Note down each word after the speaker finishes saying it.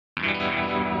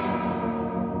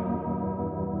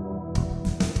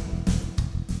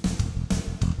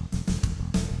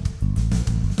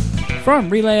From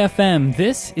Relay FM,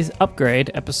 this is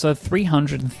Upgrade, episode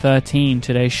 313.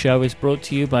 Today's show is brought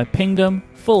to you by Pingdom,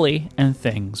 Fully, and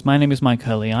Things. My name is Mike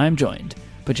Hurley. I am joined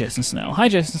by Jason Snell. Hi,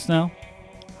 Jason Snell.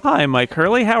 Hi, Mike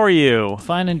Hurley. How are you?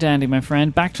 Fine and dandy, my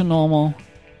friend. Back to normal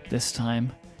this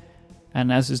time.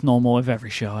 And as is normal with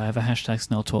every show, I have a hashtag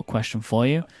Snell Talk question for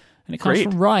you. And it comes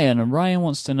from Ryan. And Ryan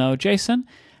wants to know, Jason,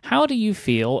 how do you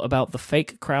feel about the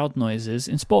fake crowd noises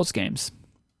in sports games?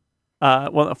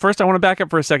 Well, first I want to back up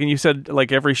for a second. You said,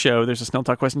 like, every show there's a Snell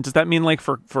Talk question. Does that mean, like,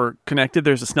 for Connected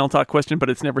there's a Snell Talk question, but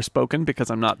it's never spoken because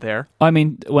I'm not there? I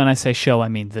mean, when I say show, I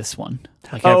mean this one.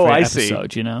 Like every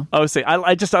episode, see. You know? Oh, see. I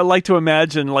like to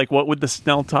imagine, like, what would the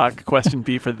Snell Talk question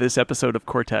be for this episode of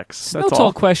Cortex? Snell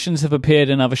Talk questions have appeared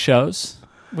in other shows.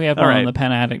 We have one on the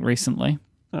Pen Addict recently.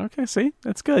 Okay, see?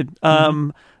 That's good.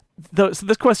 So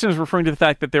this question is referring to the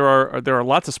fact that there are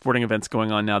lots of sporting events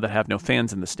going on now that have no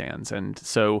fans in the stands, and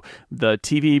so the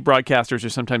TV broadcasters or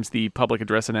sometimes the public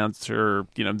address announcer,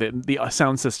 you know, the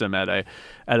sound system at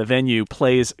a venue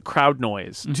plays crowd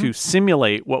noise to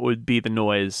simulate what would be the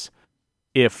noise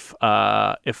if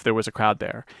there was a crowd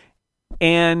there,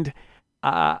 and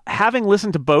having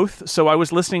listened to both, so I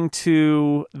was listening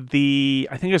to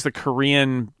I think it was the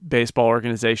Korean baseball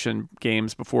organization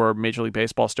games before Major League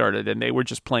Baseball started, and they were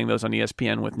just playing those on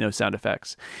ESPN with no sound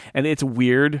effects. And it's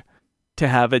weird to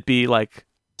have it be like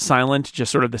silent,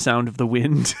 just sort of the sound of the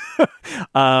wind.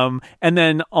 And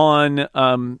then on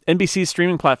NBC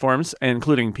streaming platforms,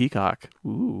 including Peacock,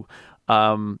 the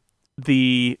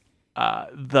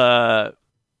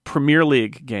Premier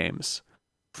League games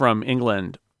from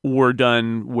England were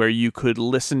done where you could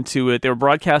listen to it. They were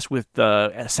broadcast with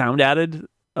sound added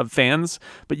of fans,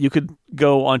 but you could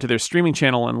go onto their streaming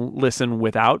channel and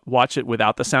watch it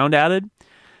without the sound added.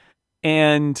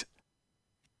 And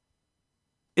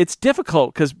it's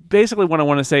difficult because basically what I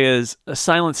want to say is a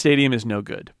silent stadium is no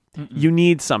good. You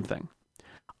need something.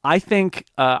 I think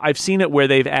I've seen it where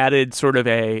they've added sort of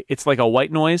it's like a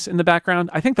white noise in the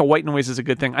background. I think the white noise is a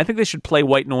good thing. I think they should play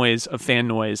white noise of fan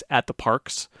noise at the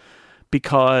parks,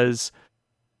 because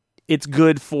it's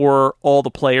good for all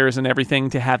the players and everything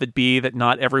to have it be that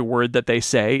not every word that they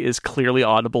say is clearly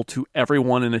audible to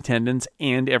everyone in attendance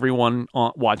and everyone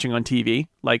watching on TV.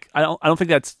 Like, I don't think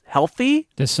that's healthy.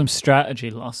 There's some strategy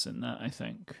loss in that, I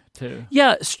think, too.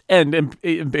 Yeah, and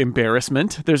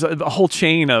embarrassment. There's a whole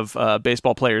chain of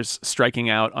baseball players striking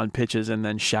out on pitches and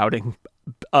then shouting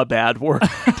a bad word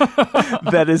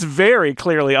that is very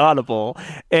clearly audible,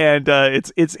 and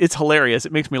it's hilarious.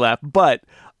 It makes me laugh. But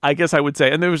I guess I would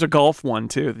say, and there was a golf one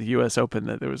too, the U.S. Open,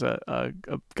 that there was a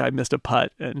guy missed a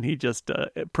putt and he just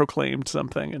proclaimed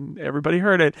something and everybody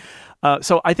heard it.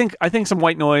 So I think some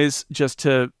white noise just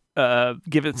to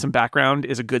give it some background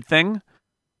is a good thing.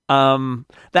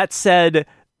 That said,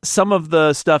 some of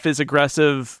the stuff is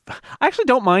aggressive. I actually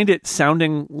don't mind it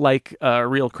sounding like a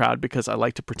real crowd because I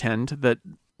like to pretend that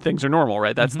things are normal,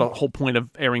 right? That's the whole point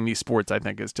of airing these sports, I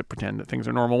think, is to pretend that things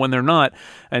are normal when they're not,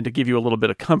 and to give you a little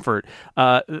bit of comfort.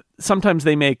 Sometimes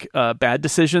they make bad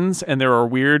decisions and there are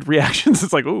weird reactions.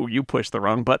 It's like, oh, you pushed the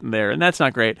wrong button there, and that's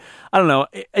not great. I don't know.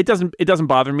 It doesn't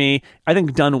bother me. I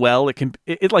think done well,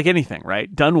 it like anything,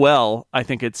 right? Done well, I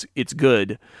think it's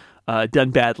good.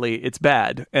 Done badly, it's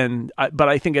bad. But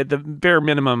I think at the bare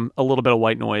minimum, a little bit of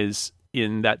white noise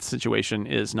in that situation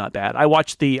is not bad. I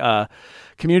watched the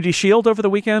Community Shield over the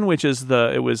weekend, which is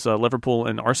it was Liverpool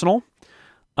and Arsenal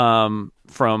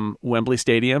from Wembley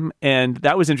Stadium, and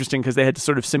that was interesting because they had to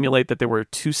sort of simulate that there were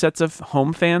two sets of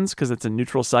home fans because it's a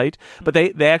neutral site, but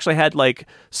they actually had like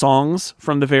songs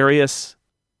from the various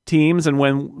teams, and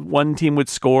when one team would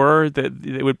score,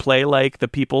 they would play like the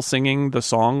people singing the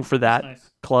song for that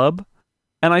club,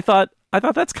 and I thought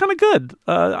that's kind of good.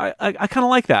 I kind of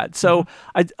like that. So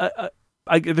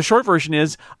the short version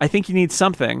is I think you need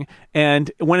something,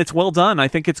 and when it's well done, I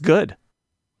think it's good.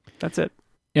 That's it.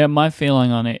 Yeah, my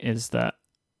feeling on it is that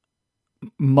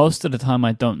most of the time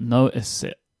I don't notice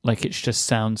it. Like, it just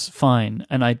sounds fine,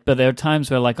 but there are times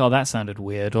where like, oh, that sounded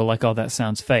weird, or like, oh, that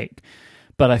sounds fake.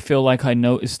 But I feel like I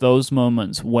notice those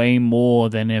moments way more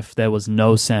than if there was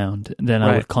no sound. Then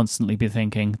I would constantly be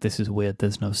thinking, this is weird,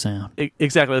 there's no sound.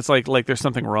 Exactly. It's like there's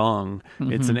something wrong.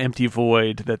 It's an empty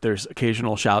void that there's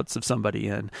occasional shouts of somebody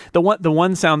in. The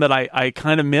one sound that I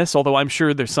kind of miss, although I'm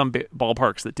sure there's some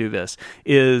ballparks that do this,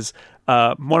 is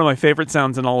One of my favorite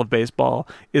sounds in all of baseball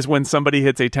is when somebody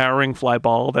hits a towering fly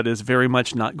ball that is very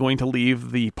much not going to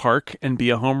leave the park and be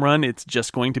a home run. It's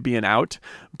just going to be an out.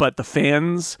 But the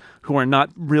fans who are not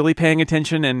really paying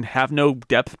attention and have no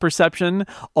depth perception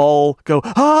all go,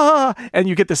 ah! And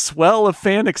you get this swell of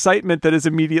fan excitement that is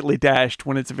immediately dashed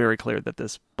when it's very clear that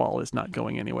this ball is not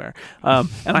going anywhere. And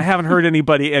I haven't heard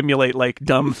anybody emulate like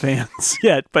dumb fans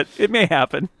yet, but it may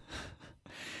happen.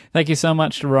 Thank you so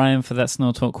much to Ryan for that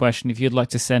Snow Talk question. If you'd like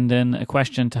to send in a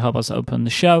question to help us open the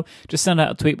show, just send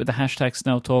out a tweet with the hashtag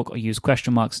Snow Talk or use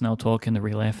 !Snow Talk in the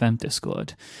Relay FM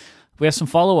Discord. We have some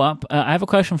follow-up. I have a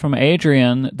question from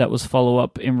Adrian that was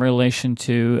follow-up in relation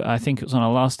to, I think it was on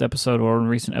our last episode or a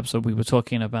recent episode, we were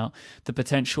talking about the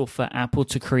potential for Apple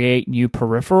to create new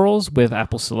peripherals with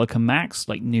Apple Silicon Macs,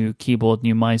 like new keyboard,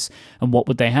 new mice, and what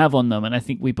would they have on them. And I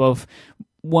think we both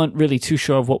weren't really too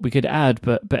sure of what we could add,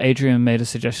 but Adrian made a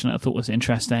suggestion that I thought was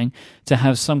interesting to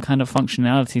have some kind of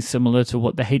functionality similar to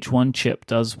what the H1 chip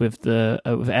does with the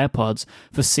with AirPods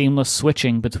for seamless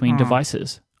switching between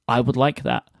devices. I would like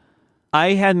that.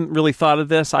 I hadn't really thought of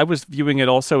this. I was viewing it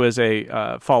also as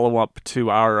a follow-up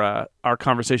to our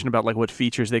conversation about like what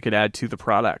features they could add to the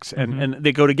products, and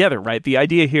they go together, right? The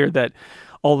idea here that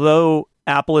although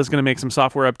Apple is going to make some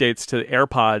software updates to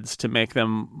AirPods to make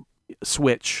them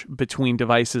switch between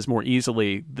devices more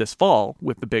easily this fall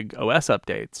with the big OS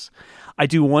updates, I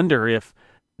do wonder if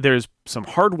there's some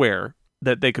hardware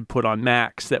that they could put on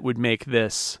Macs that would make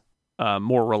this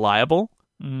more reliable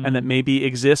and that maybe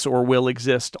exists or will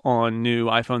exist on new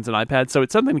iPhones and iPads. So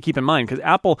it's something to keep in mind because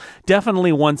Apple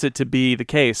definitely wants it to be the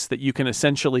case that you can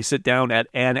essentially sit down at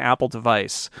an Apple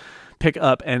device, pick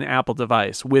up an Apple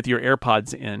device with your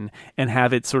AirPods in and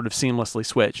have it sort of seamlessly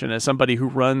switch. And as somebody who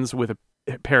runs with a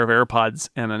pair of AirPods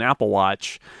and an Apple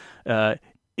Watch,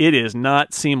 it is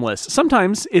not seamless.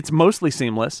 Sometimes it's mostly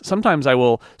seamless. Sometimes I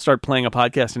will start playing a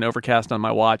podcast in Overcast on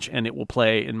my watch and it will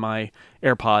play in my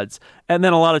AirPods. And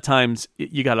then a lot of times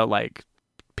you got to like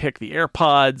pick the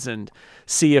AirPods and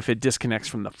see if it disconnects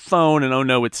from the phone. And oh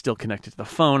no, it's still connected to the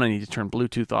phone. I need to turn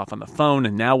Bluetooth off on the phone.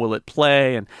 And now will it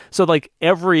play? And so like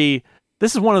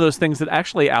this is one of those things that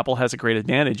actually Apple has a great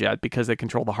advantage at because they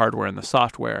control the hardware and the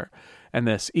software and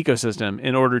this ecosystem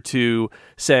in order to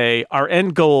say our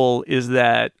end goal is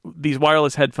that these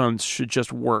wireless headphones should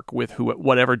just work with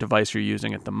whatever device you're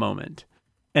using at the moment.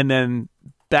 And then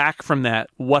back from that,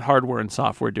 what hardware and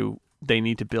software do they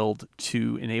need to build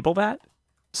to enable that?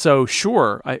 So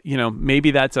sure,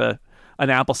 maybe that's an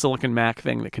Apple Silicon Mac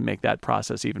thing that can make that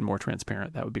process even more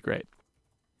transparent. That would be great.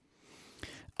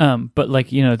 But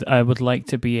I would like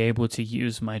to be able to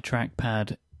use my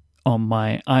trackpad on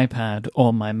my iPad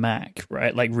or my Mac,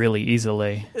 right? Like really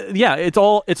easily. Yeah, it's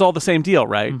all the same deal,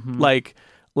 right? Mm-hmm.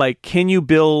 Like, can you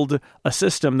build a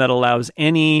system that allows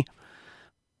any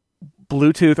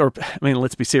Bluetooth or,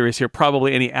 let's be serious here,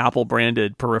 probably any Apple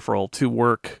branded peripheral to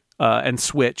work and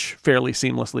switch fairly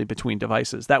seamlessly between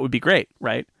devices? That would be great,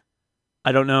 right?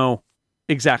 I don't know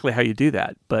exactly how you do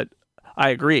that, but I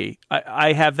agree.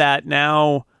 I have that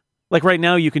now. Like right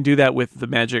now, you can do that with the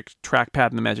Magic Trackpad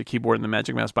and the Magic Keyboard and the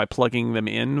Magic Mouse by plugging them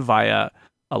in via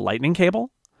a Lightning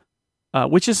cable,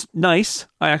 which is nice.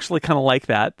 I actually kind of like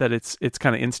that it's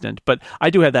kind of instant. But I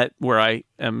do have that where I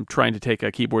am trying to take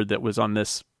a keyboard that was on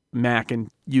this Mac and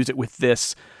use it with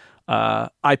this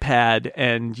iPad,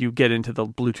 and you get into the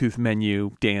Bluetooth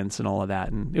menu, dance, and all of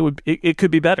that, and it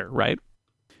could be better, right?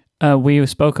 We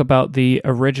spoke about the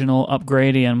original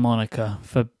Upgradian moniker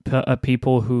for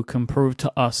people who can prove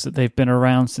to us that they've been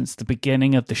around since the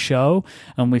beginning of the show,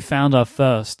 and we found our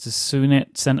first.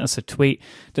 Sunit sent us a tweet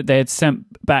that they had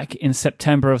sent back in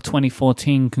September of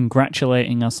 2014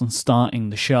 congratulating us on starting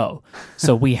the show.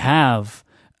 So we have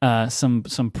some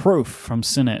proof from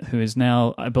Sunit, who is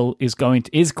now is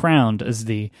crowned as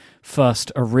the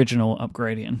first original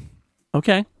Upgradian.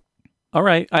 Okay. All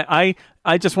right.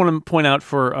 I just want to point out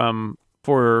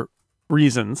for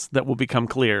reasons that will become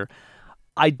clear,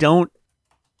 I don't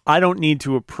need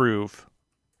to approve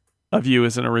of you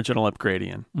as an original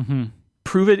Upgradian. Mm-hmm.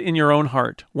 Prove it in your own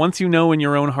heart. Once you know in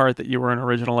your own heart that you were an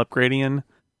original Upgradian,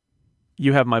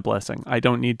 you have my blessing. I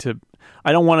don't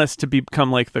want us to become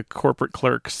like the corporate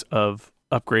clerks of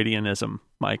Upgradianism,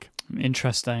 Mike.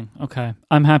 Interesting. Okay.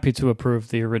 I'm happy to approve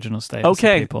the original status of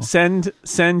people.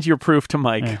 Send your proof to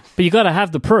Mike. Yeah. But you got to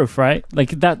have the proof, right?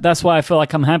 Like that's why I feel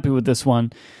like I'm happy with this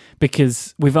one,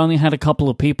 because we've only had a couple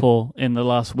of people in the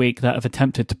last week that have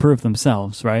attempted to prove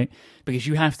themselves, right? Because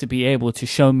you have to be able to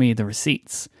show me the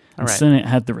receipts. And Sunit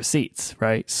had the receipts,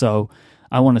 right? So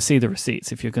I want to see the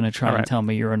receipts if you're going to try and tell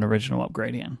me you're an original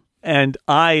Upgradian. And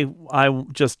I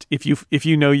just if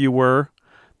you know you were,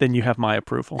 then you have my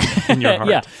approval in your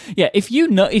heart. Yeah. If you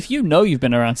know you've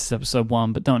been around since episode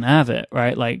 1 but don't have it,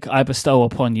 right? Like, I bestow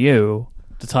upon you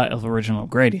the title of Original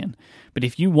Upgradian. But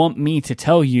if you want me to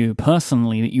tell you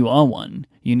personally that you are one,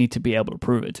 you need to be able to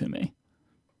prove it to me.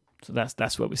 So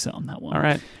that's where we sit on that one. All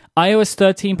right. iOS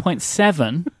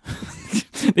 13.7.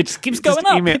 It just keeps going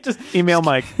up. Email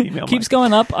Mike. Keeps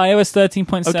going up. iOS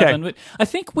 13.7. Okay. I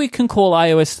think we can call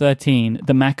iOS 13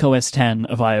 the Mac OS 10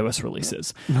 of iOS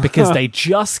releases because they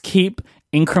just keep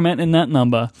incrementing that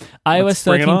number. iOS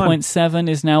 13.7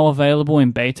 is now available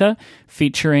in beta,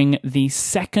 featuring the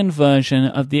second version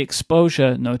of the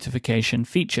exposure notification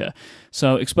feature.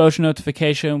 So exposure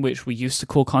notification, which we used to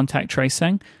call contact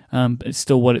tracing, it's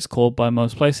still what it's called by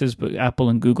most places, but Apple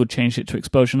and Google changed it to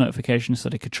exposure notification so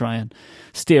they could try and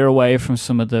steer away from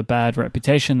some of the bad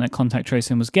reputation that contact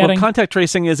tracing was getting. Well, contact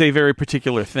tracing is a very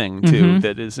particular thing, too,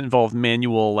 that is involved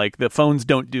manual. Like, the phones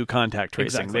don't do contact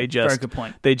tracing. Exactly. Very good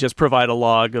point. They just provide a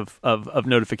log of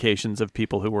notifications of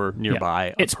people who were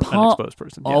nearby. It's an part exposed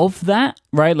person. of that,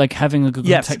 right? Like having a good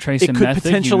contact tracing it could method.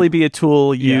 potentially be a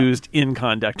tool used in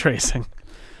contact tracing.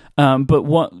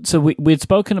 So we'd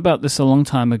spoken about this a long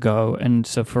time ago, and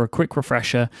so for a quick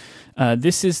refresher,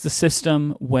 this is the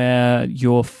system where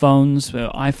your phones,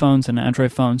 iPhones and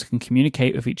Android phones, can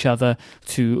communicate with each other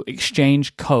to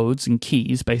exchange codes and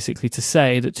keys, basically to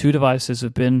say that two devices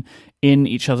have been in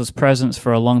each other's presence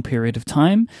for a long period of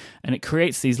time, and it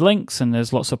creates these links, and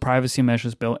there's lots of privacy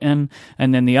measures built in,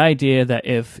 and then the idea that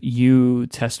if you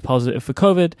test positive for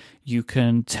COVID, you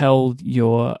can tell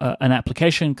your an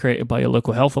application created by your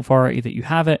local health authority that you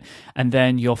have it, and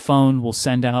then your phone will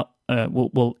send out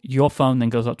your phone then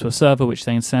goes up to a server, which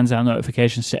then sends out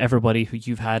notifications to everybody who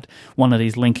you've had one of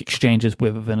these link exchanges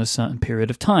with within a certain period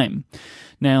of time.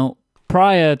 Now,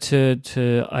 prior to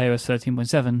iOS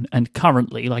 13.7 and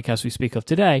currently, like as we speak of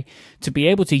today, to be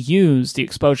able to use the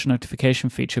exposure notification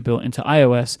feature built into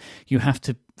iOS, you have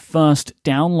to first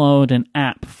download an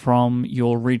app from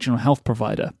your regional health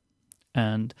provider.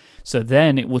 And so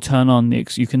then it will turn on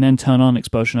you can then turn on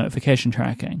exposure notification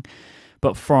tracking.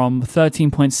 But from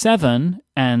 13.7,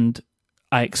 and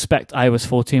I expect iOS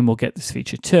 14 will get this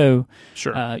feature too.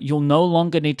 Sure. You'll no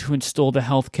longer need to install the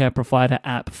healthcare provider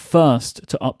app first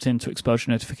to opt into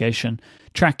exposure notification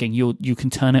tracking. You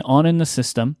can turn it on in the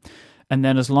system, and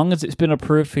then as long as it's been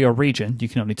approved for your region, you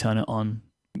can only turn it on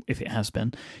if it has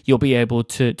been, you'll be able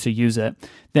to use it.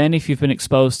 Then if you've been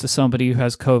exposed to somebody who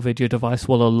has COVID, your device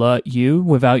will alert you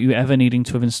without you ever needing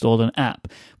to have installed an app.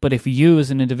 But if you as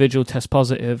an individual test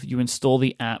positive, you install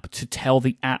the app to tell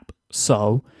the app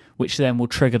so, which then will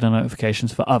trigger the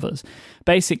notifications for others.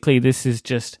 Basically, this is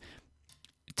just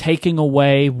taking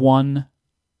away one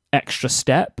extra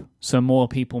step, so more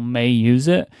people may use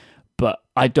it, but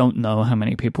I don't know how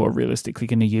many people are realistically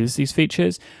going to use these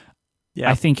features. Yeah.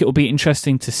 I think it will be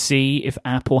interesting to see if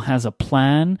Apple has a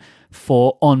plan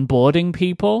for onboarding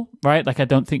people, right? Like, I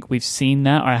don't think we've seen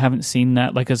that, or I haven't seen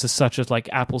that, like, such as like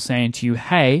Apple saying to you,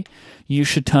 hey, you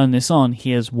should turn this on,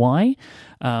 here's why.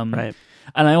 Right.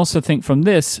 And I also think from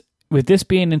this, with this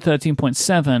being in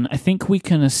 13.7, I think we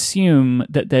can assume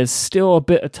that there's still a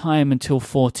bit of time until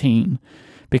 14,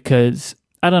 because,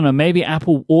 I don't know, maybe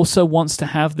Apple also wants to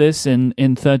have this in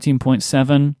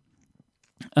 13.7,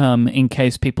 in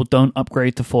case people don't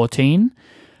upgrade to 14,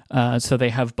 so they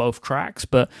have both tracks.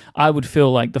 But I would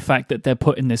feel like the fact that they're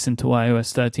putting this into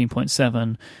iOS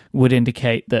 13.7 would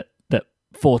indicate that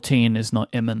 14 is not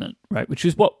imminent, right? Which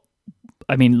is what,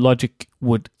 I mean, logic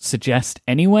would suggest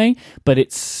anyway, but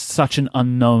it's such an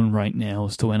unknown right now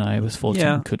as to when iOS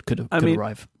 14 could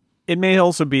arrive. It may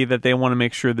also be that they want to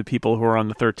make sure that people who are on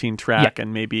the 13 track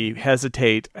and maybe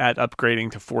hesitate at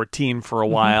upgrading to 14 for a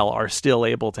while are still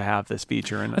able to have this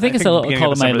feature. And I think it's a little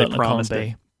column A, little column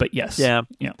B, but yes.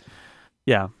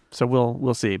 Yeah. So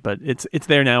we'll see, but it's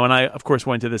there now. And I, of course,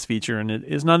 went to this feature, and it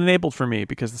is not enabled for me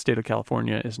because the state of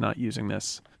California is not using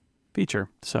this feature.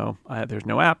 So there's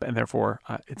no app, and therefore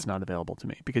it's not available to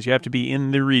me, because you have to be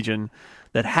in the region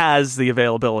that has the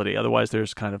availability. Otherwise,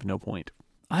 there's kind of no point.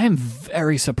 I am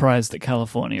very surprised that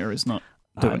California is not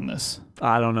doing this.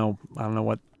 I don't know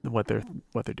what they're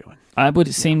doing. It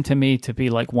would seem to me to be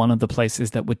like one of the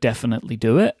places that would definitely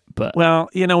do it. But well,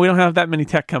 we don't have that many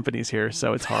tech companies here,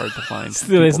 so it's hard to find.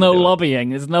 There's no lobbying.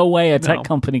 There's no way a tech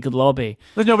company could lobby.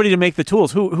 There's nobody to make the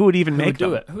tools. Who would even make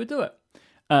them? Who would do it?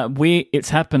 It's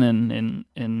happening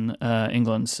in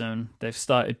England soon. They've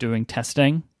started doing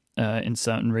testing in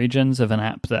certain regions of an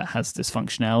app that has this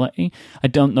functionality. I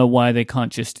don't know why they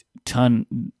can't just turn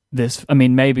this. I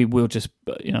mean, maybe we'll just,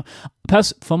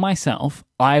 for myself,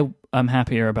 I am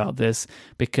happier about this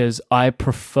because I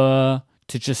prefer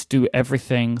to just do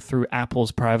everything through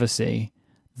Apple's privacy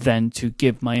than to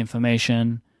give my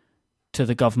information to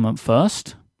the government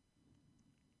first.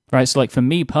 Right? So like for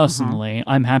me personally,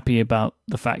 I'm happy about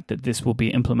the fact that this will be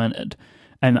implemented,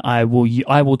 and I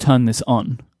will turn this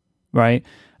on, right?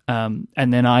 And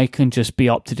then I can just be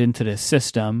opted into this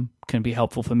system, can be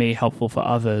helpful for me, helpful for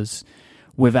others,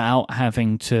 without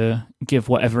having to give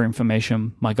whatever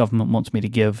information my government wants me to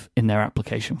give in their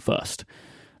application first.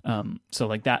 So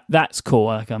like that's cool.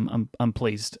 Like I'm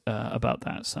pleased about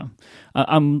that. So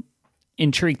I'm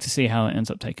intrigued to see how it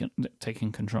ends up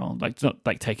taking control. Like not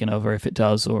like taking over if it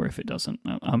does or if it doesn't.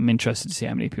 I'm interested to see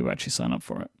how many people actually sign up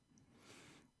for it.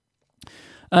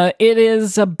 It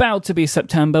is about to be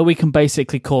September. We can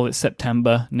basically call it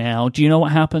September now. Do you know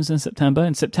what happens in September?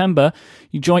 In September,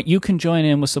 you can join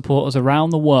in with supporters around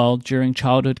the world during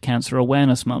Childhood Cancer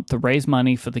Awareness Month to raise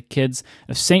money for the kids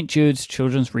of St. Jude's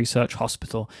Children's Research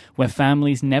Hospital, where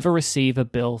families never receive a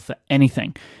bill for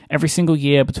anything. Every single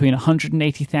year, between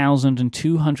 180,000 and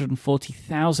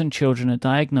 240,000 children are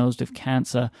diagnosed with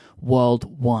cancer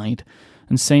worldwide.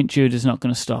 And St. Jude is not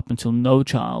going to stop until no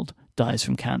child dies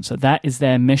from cancer. That is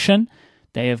their mission.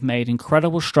 They have made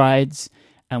incredible strides,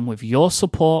 and with your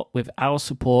support, with our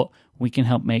support, we can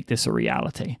help make this a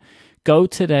reality. Go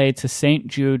today to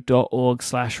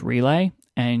stjude.org/relay,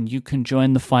 and you can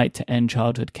join the fight to end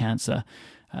childhood cancer.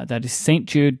 That is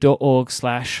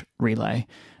stjude.org/relay.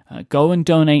 Go and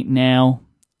donate now.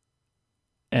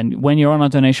 And when you're on our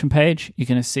donation page, you're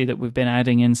going to see that we've been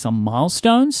adding in some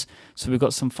milestones. So we've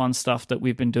got some fun stuff that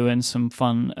we've been doing, some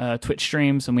fun Twitch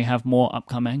streams, and we have more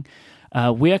upcoming.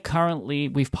 We've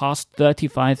passed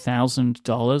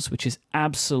 $35,000, which is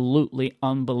absolutely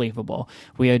unbelievable.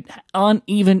 We aren't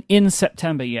even in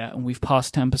September yet, and we've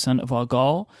passed 10% of our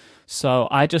goal. So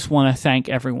I just want to thank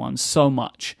everyone so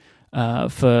much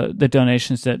for the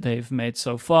donations that they've made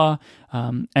so far.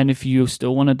 And if you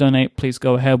still want to donate, please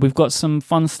go ahead. We've got some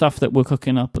fun stuff that we're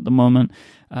cooking up at the moment.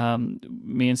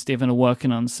 Me and Stephen are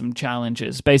working on some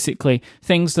challenges, basically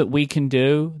things that we can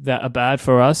do that are bad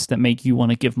for us that make you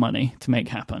want to give money to make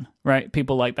happen, right?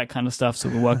 People like that kind of stuff, so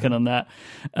we're working on that.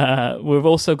 We've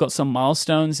also got some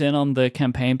milestones in on the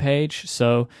campaign page.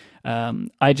 So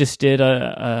I just did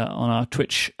on our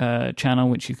Twitch channel,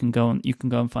 which you can go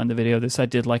and find the video of this. I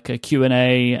did like a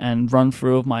Q&A and run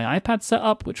through of my iPad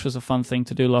setup, which was a fun thing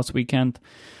to do last weekend.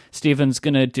 Stephen's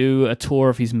going to do a tour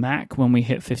of his Mac when we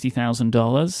hit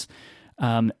 $50,000.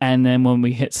 And then when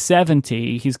we hit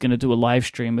 70, he's going to do a live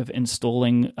stream of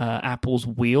installing Apple's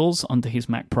wheels onto his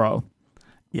Mac Pro.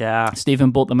 Yeah.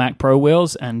 Stephen bought the Mac Pro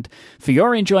wheels, and for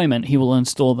your enjoyment, he will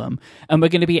install them. And we're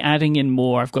going to be adding in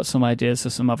more. I've got some ideas for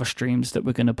some other streams that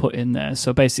we're going to put in there.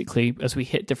 So basically, as we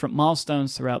hit different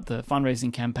milestones throughout the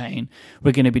fundraising campaign,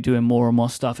 we're going to be doing more and more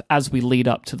stuff as we lead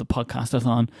up to the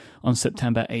podcast-a-thon on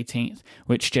September 18th,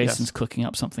 which Jason's cooking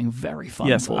up something very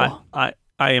fun for. I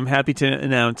am happy to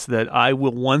announce that I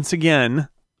will once again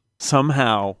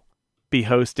somehow be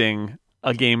hosting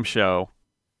a game show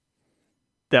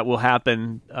that will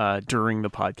happen during the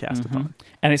podcast-a-thon.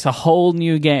 And it's a whole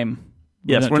new game.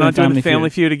 Yes, we're not doing Family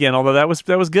Feud again, although that was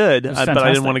good. But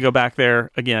I didn't want to go back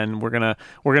there again. We're gonna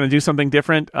do something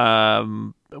different.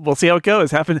 We'll see how it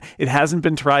goes. It hasn't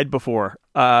been tried before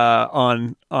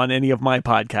on any of my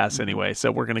podcasts anyway, so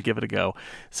we're gonna give it a go.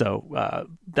 So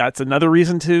that's another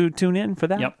reason to tune in for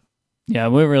that. Yep. Yeah,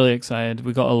 we're really excited.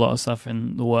 We got a lot of stuff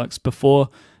in the works before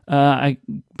we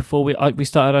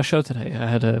started our show today. I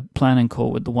had a planning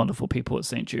call with the wonderful people at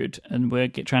St. Jude, and we're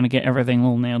trying to get everything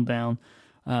all nailed down.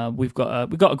 We've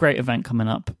got a great event coming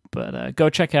up, but go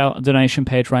check out a donation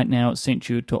page right now at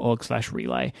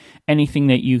stjude.org/relay. Anything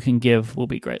that you can give will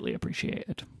be greatly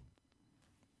appreciated.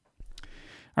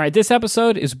 All right, this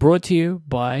episode is brought to you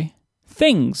by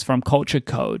Things from Culture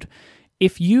Code.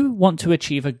 If you want to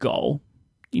achieve a goal,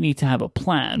 you need to have a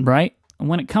plan, right? And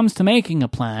when it comes to making a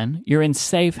plan, you're in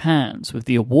safe hands with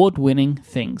the award-winning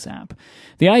Things app.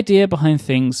 The idea behind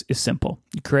Things is simple.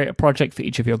 You create a project for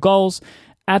each of your goals,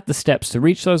 add the steps to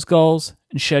reach those goals,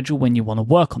 and schedule when you want to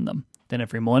work on them. Then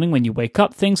every morning when you wake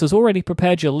up, Things has already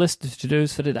prepared your list of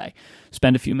to-dos for the day.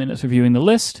 Spend a few minutes reviewing the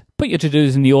list, put your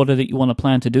to-dos in the order that you want to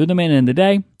plan to do them in the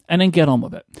day, and then get on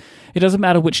with it. It doesn't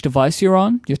matter which device you're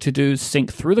on, your to-dos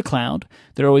sync through the cloud.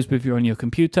 They're always with you on your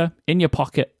computer, in your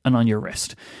pocket, and on your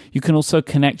wrist. You can also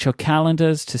connect your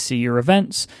calendars to see your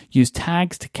events, use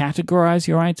tags to categorize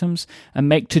your items, and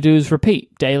make to-dos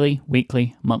repeat daily,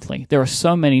 weekly, monthly. There are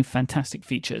so many fantastic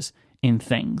features in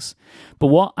Things. But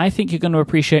what I think you're going to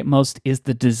appreciate most is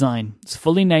the design. It's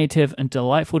fully native and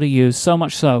delightful to use, so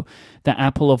much so that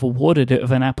Apple have awarded it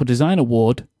with an Apple Design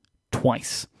Award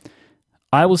twice.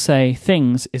 I will say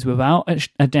Things is without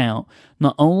a doubt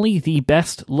not only the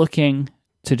best looking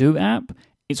to-do app,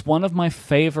 It's one of my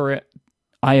favorite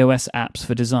iOS apps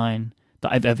for design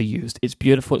that I've ever used. It's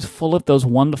beautiful. It's full of those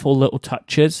wonderful little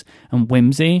touches and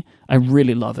whimsy. I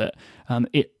really love it.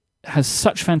 It has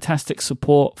such fantastic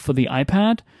support for the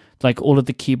iPad, like all of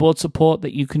the keyboard support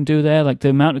that you can do there. Like the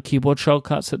amount of keyboard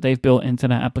shortcuts that they've built into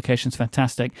that application is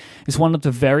fantastic. It's one of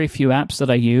the very few apps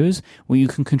that I use where you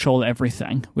can control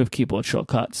everything with keyboard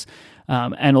shortcuts.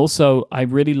 And also, I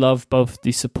really love both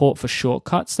the support for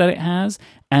shortcuts that it has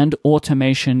and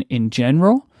automation in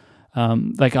general.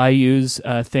 Like I use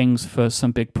things for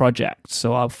some big projects,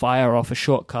 so I'll fire off a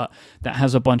shortcut that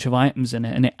has a bunch of items in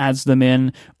it, and it adds them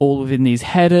in all within these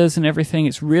headers and everything.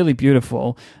 It's really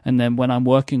beautiful. And then when I'm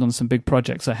working on some big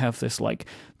projects, I have this like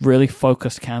really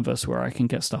focused canvas where I can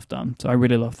get stuff done. So I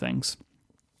really love Things.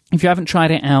 If you haven't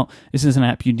tried it out, this is an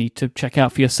app you need to check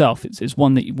out for yourself. It's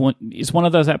one that you want. It's one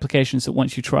of those applications that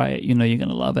once you try it, you know you're going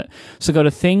to love it. So go to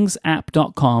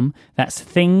thingsapp.com. That's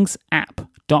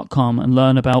thingsapp.com and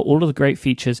learn about all of the great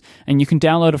features. And you can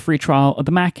download a free trial of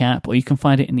the Mac app, or you can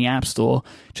find it in the App Store.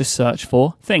 Just search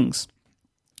for Things.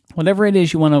 Whatever it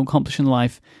is you want to accomplish in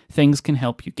life, Things can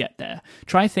help you get there.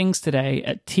 Try Things today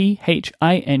at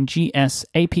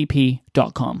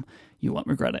thingsapp.com. You won't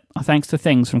regret it. Our thanks to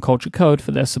Things from Culture Code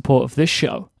for their support of this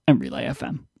show and Relay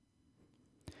FM.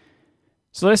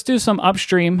 So let's do some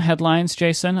upstream headlines,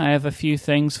 Jason. I have a few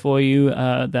things for you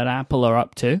that Apple are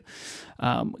up to.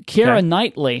 Keira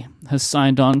Knightley has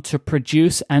signed on to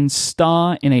produce and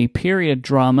star in a period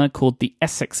drama called The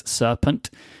Essex Serpent.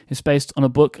 It's based on a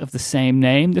book of the same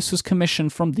name. This was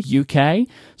commissioned from the UK,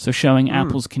 so showing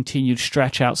Apple's continued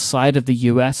stretch outside of the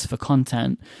US for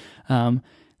content.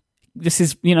 This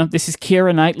is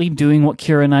Keira Knightley doing what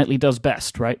Keira Knightley does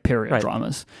best, right? Period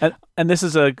dramas. And this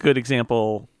is a good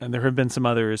example, and there have been some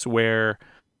others where,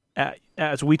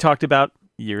 as we talked about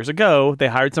years ago, they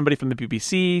hired somebody from the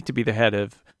BBC to be the head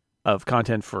of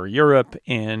content for Europe,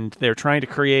 and they're trying to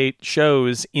create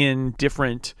shows in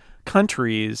different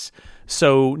countries.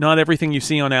 So not everything you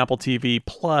see on Apple TV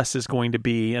Plus is going to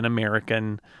be an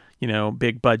American,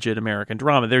 big budget American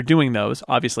drama. They're doing those,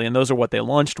 obviously, and those are what they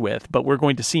launched with. But we're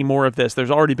going to see more of this.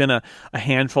 There's already been a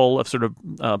handful of sort of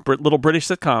little British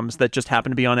sitcoms that just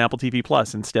happen to be on Apple TV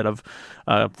Plus instead of,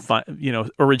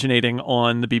 originating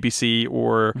on the BBC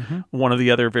or one of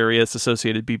the other various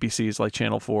associated BBCs like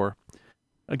Channel 4.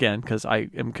 Again, because I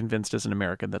am convinced as an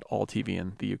American that all TV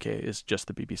in the UK is just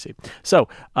the BBC. So,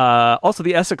 also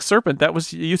the Essex Serpent, that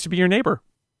used to be your neighbor.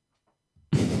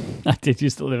 I did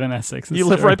used to live in Essex. You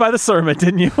live right by the Serpent,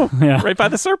 didn't you? Yeah. Right by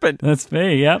the Serpent. That's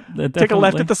me, yep. Take a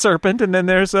left at the Serpent, and then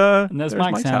there's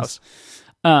Mike's house.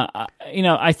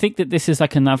 I think that this is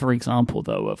like another example,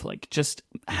 though, of like just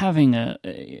having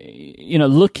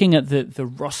looking at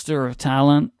the roster of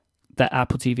talent that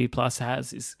Apple TV Plus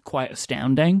has is quite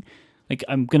astounding. Like,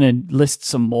 I'm going to list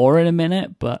some more in a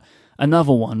minute, but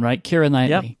another one, right? Keira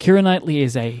Knightley. Yep. Keira Knightley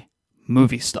is a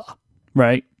movie star,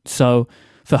 right? So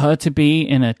for her to be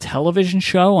in a television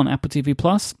show on Apple TV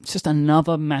Plus, it's just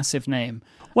another massive name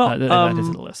that they've added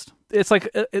to the list. It's like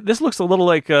this looks a little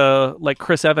like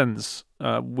Chris Evans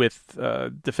with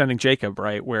Defending Jacob,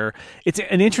 right? Where it's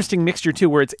an interesting mixture too,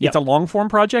 where it's a long form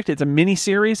project, it's a mini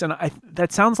series, and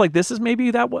that sounds like this is maybe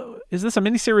that. Is this a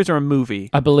mini series or a movie?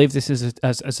 I believe this is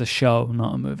as a show,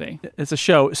 not a movie. It's a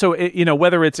show, so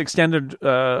whether it's extended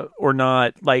or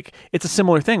not, like it's a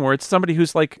similar thing where it's somebody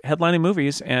who's like headlining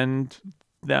movies, and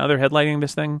now they're headlining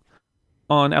this thing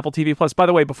on Apple TV Plus. By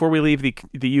the way, before we leave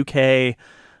the UK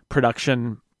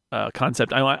production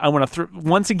concept, I want to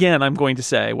once again, I'm going to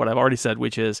say what I've already said,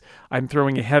 which is I'm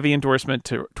throwing a heavy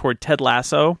endorsement toward Ted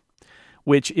Lasso,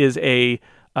 which is a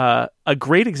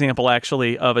great example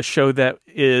actually of a show that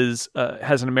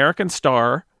has an American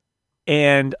star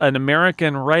and an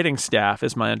American writing staff,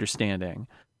 is my understanding,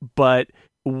 but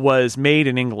was made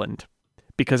in England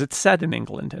because it's set in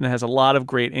England and it has a lot of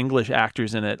great English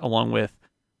actors in it, along with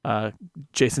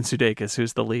Jason Sudeikis,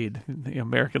 who's the lead, the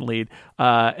American lead.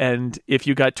 And if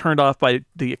you got turned off by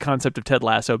the concept of Ted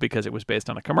Lasso because it was based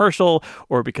on a commercial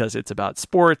or because it's about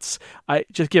sports,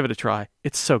 just give it a try.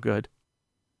 It's so good.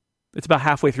 It's about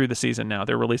halfway through the season now.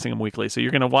 They're releasing them weekly. So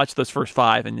you're going to watch those first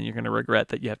 5 and then you're going to regret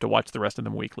that you have to watch the rest of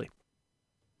them weekly.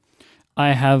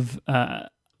 I have,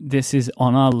 this is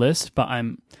on our list, but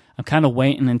I'm kind of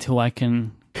waiting until I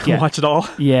can watch it all.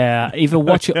 Yeah. Either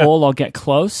watch it all or get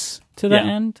close to the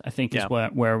end, I think is where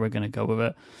we're going to go with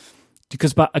it.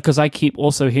 Because I keep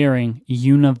also hearing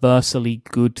universally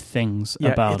good things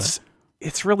about it.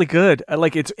 It's really good.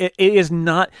 It is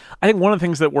not. I think one of the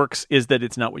things that works is that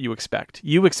it's not what you expect.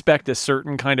 You expect a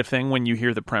certain kind of thing when you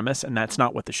hear the premise, and that's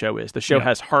not what the show is. The show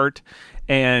has heart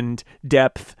and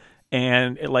depth,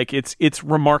 and it's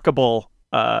remarkable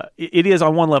it is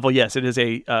on one level, yes, it is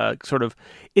a sort of,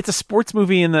 it's a sports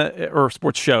movie or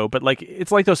sports show, but like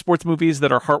it's like those sports movies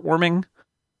that are heartwarming,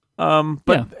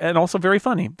 and also very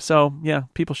funny. So yeah,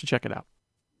 people should check it out.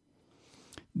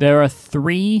 There are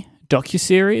 3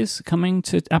 docuseries coming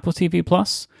to Apple TV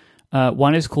Plus.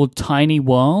 One is called Tiny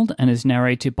World and is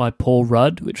narrated by Paul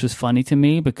Rudd, which was funny to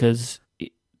me because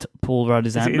Paul Rudd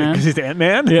is Ant-Man. Because he's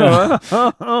Ant-Man? Yeah.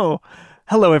 Oh.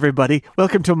 Hello, everybody.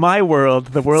 Welcome to my world,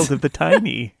 the world of the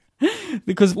tiny.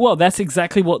 Because, well, that's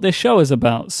exactly what this show is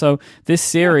about. So this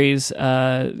series,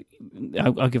 I'll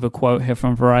give a quote here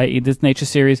from Variety. This nature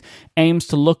series aims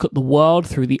to look at the world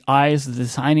through the eyes of the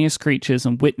tiniest creatures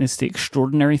and witness the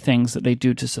extraordinary things that they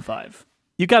do to survive.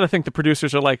 You got to think the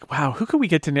producers are like, wow, who can we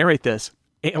get to narrate this?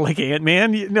 Like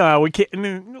Ant-Man? No, we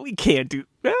can't do.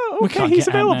 Oh, okay, he's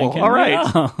available. All right.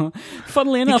 Oh.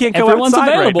 Funnily enough, can't go everyone's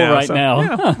outside available right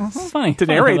now. Huh, it's funny. To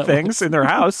narrate things in their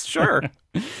house, sure.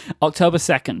 October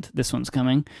 2nd, this one's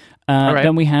coming. Right.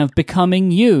 Then we have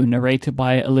Becoming You, narrated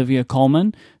by Olivia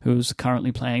Colman, who's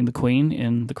currently playing the Queen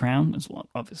in The Crown.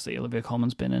 Obviously, Olivia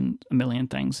Colman's been in a million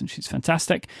things, and she's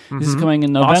fantastic. This is coming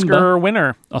in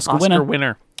November. Oscar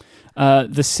winner.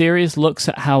 The series looks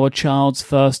at how a child's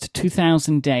first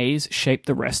 2,000 days shape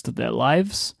the rest of their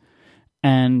lives.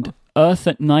 And Earth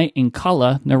at Night in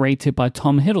Color, narrated by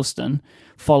Tom Hiddleston,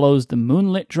 follows the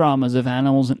moonlit dramas of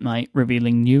animals at night,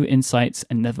 revealing new insights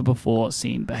and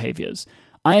never-before-seen behaviors.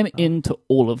 I am into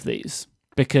all of these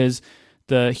because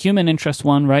the human interest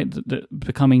one, right, the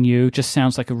Becoming You, just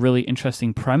sounds like a really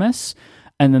interesting premise.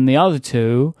 And then the other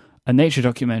 2 are nature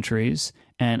documentaries,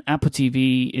 and Apple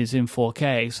TV is in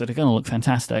 4K, so they're going to look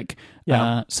fantastic.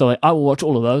 Yeah. So I will watch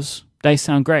all of those. They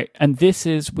sound great. And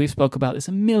we've spoke about this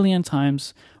a million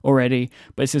times already,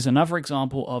 but this is another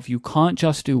example of you can't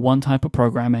just do one type of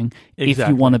programming if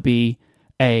you want to be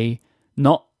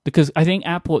because I think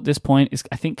Apple at this point is,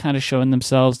 I think, kind of showing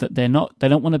themselves that they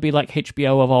don't want to be like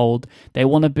HBO of old. They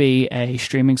want to be a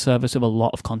streaming service with a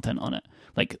lot of content on it.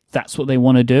 Like, that's what they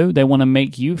want to do. They want to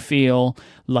make you feel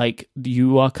like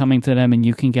you are coming to them and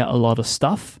you can get a lot of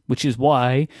stuff, which is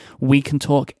why we can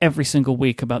talk every single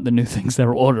week about the new things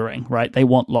they're ordering, right? They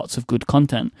want lots of good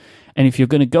content. And if you're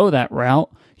going to go that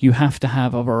route, you have to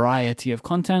have a variety of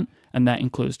content, and that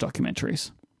includes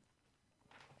documentaries.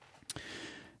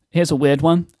 Here's a weird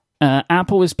one.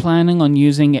 Apple is planning on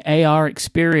using AR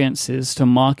experiences to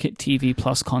market TV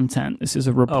Plus content. This is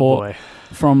a report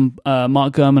from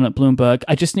Mark Gurman at Bloomberg.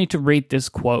 I just need to read this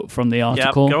quote from the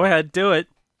article. Yep, go ahead, do it.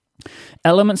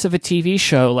 Elements of a TV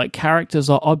show, like characters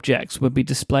or objects, would be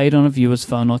displayed on a viewer's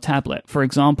phone or tablet. For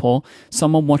example,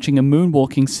 someone watching a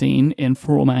moonwalking scene in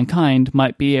For All Mankind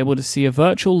might be able to see a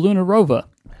virtual lunar rover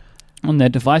on their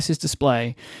device's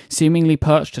display, seemingly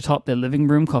perched atop their living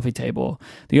room coffee table.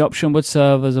 The option would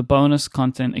serve as a bonus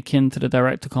content akin to the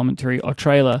director commentary or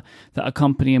trailer that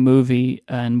accompany a movie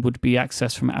and would be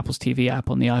accessed from Apple's TV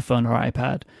app on the iPhone or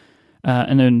iPad.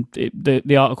 And then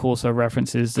the article also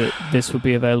references that this would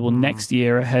be available next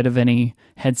year ahead of any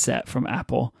headset from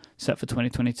Apple set for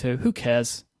 2022. Who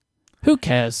cares? Who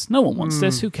cares? No one wants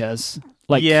this. Who cares?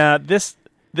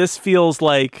 This feels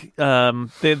like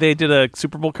they did a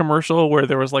Super Bowl commercial where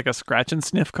there was like a scratch and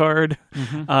sniff card.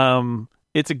 Mm-hmm.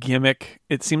 It's a gimmick.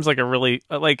 It seems like a really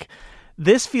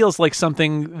this feels like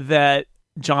something that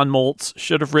John Moltz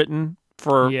should have written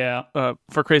for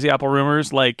Crazy Apple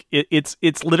Rumors. Like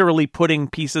it's literally putting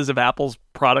pieces of Apple's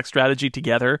product strategy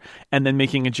together and then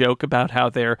making a joke about how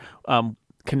they're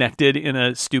connected in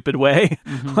a stupid way.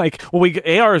 Mm-hmm. Like, well,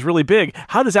 AR is really big.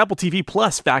 How does Apple TV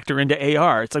Plus factor into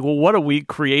AR? It's like, well, what do we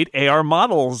create AR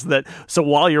models so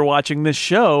while you're watching this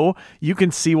show, you can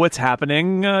see what's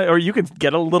happening, or you can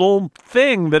get a little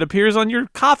thing that appears on your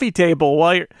coffee table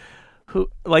while you're,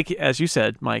 as you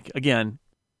said, Mike, again,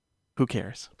 who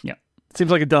cares? Yeah. Seems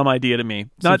like a dumb idea to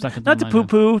me. Not to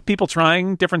poo-poo people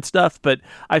trying different stuff, but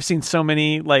I've seen so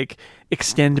many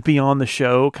extend beyond the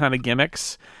show kind of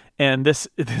gimmicks. And this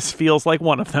feels like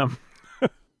one of them.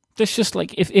 It's just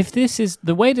like, if this is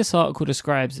the way this article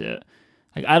describes it,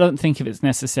 I don't think if it's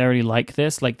necessarily like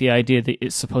this, like the idea that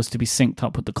it's supposed to be synced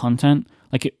up with the content,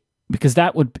 because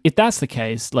that would, if that's the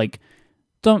case,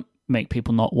 don't make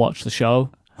people not watch the show,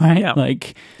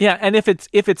 right? Yeah, and if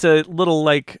it's a little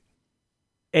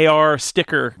AR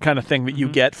sticker kind of thing that you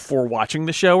get for watching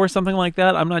the show or something like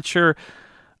that, I'm not sure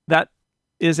that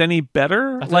is any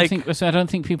better. I don't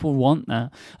think people want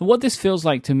that. What this feels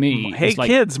like to me, hey,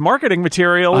 kids, marketing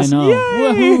materials. I know.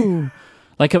 Yay!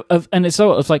 Woohoo! And it's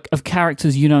sort of of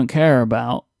characters you don't care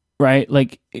about, right?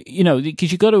 Like,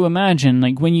 because you got to imagine,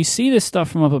 like, when you see this stuff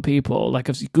from other people, like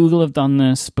Google have done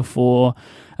this before,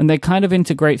 and they kind of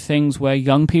integrate things where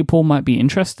young people might be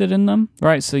interested in them,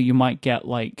 right? So you might get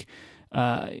like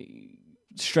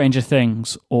Stranger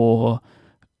Things or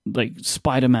like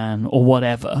Spider-Man or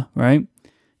whatever, right?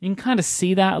 You can kind of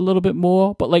see that a little bit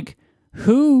more, but like,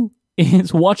 who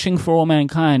is watching For All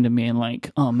Mankind and being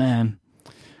like, oh man,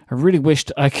 I really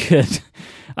wished I could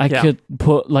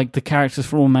put like the characters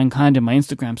For All Mankind in my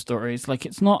Instagram stories. Like,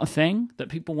 it's not a thing that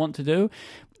people want to do.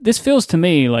 This feels to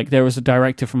me like there was a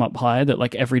directive from up high that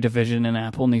like every division in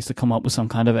Apple needs to come up with some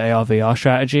kind of AR VR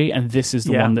strategy, and this is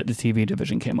the one that the TV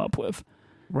division came up with.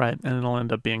 Right, and it'll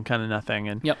end up being kind of nothing.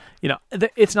 And yep.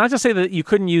 It's not to say that you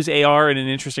couldn't use AR in an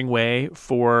interesting way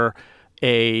for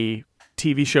a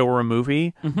TV show or a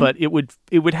movie, but it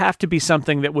would have to be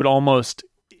something that would almost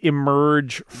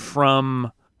emerge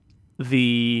from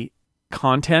the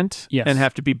content and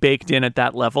have to be baked in at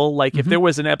that level. Like if there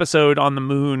was an episode on the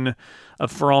moon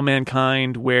of For All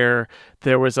Mankind where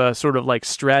there was a sort of like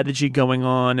strategy going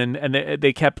on, and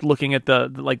they kept looking at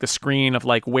the screen of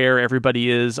like where everybody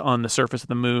is on the surface of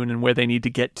the moon and where they need to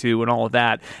get to and all of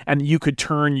that, and you could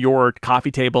turn your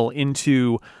coffee table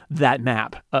into that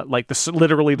map, like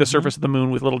literally the surface of the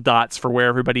moon with little dots for where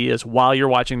everybody is while you're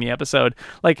watching the episode.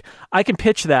 Like, I can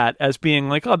pitch that as being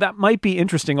like, oh, that might be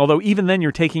interesting, although even then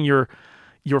you're taking your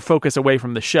focus away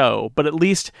from the show, but at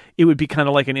least it would be kind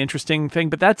of like an interesting thing.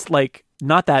 But that's like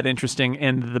not that interesting,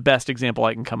 and the best example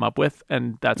I can come up with,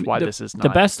 and that's why this is not the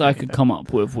best I could come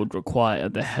up with would require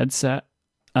the headset,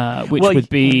 which would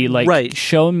be like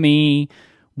show me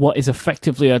what is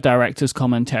effectively a director's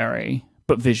commentary,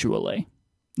 but visually.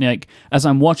 Like, as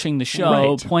I'm watching the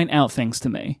show, point out things to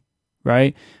me.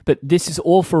 Right? But this is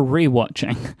all for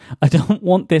rewatching. I don't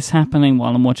want this happening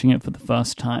while I'm watching it for the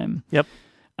first time. Yep.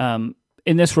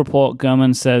 In this report,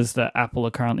 Gurman says that Apple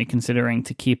are currently considering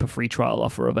to keep a free trial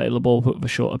offer available but with a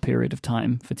shorter period of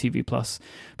time for TV Plus,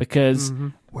 because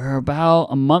we're about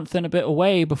a month and a bit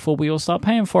away before we all start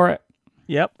paying for it.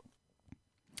 Yep.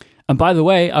 And by the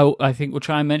way, I think we'll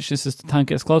try and mention this as the time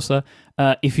gets closer.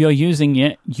 If you're using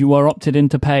it, you are opted in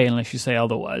to pay unless you say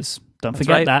otherwise. Don't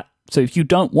forget that. So if you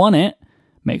don't want it,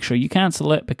 make sure you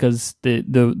cancel it, because the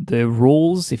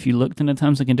rules, if you looked in the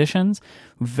terms and conditions,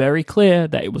 very clear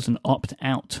that it was an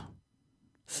opt-out.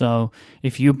 So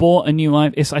if you bought a new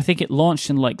iPhone, I think it launched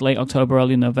in like late October,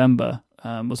 early November,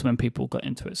 was when people got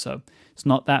into it. So it's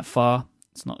not that far.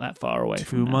 It's not that far away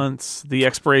from 2 months. The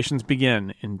expirations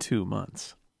begin in 2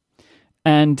 months.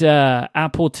 And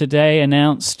Apple today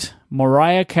announced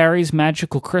Mariah Carey's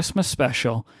Magical Christmas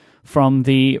Special from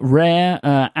the rare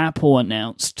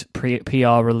Apple-announced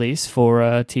PR release for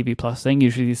a TV Plus thing.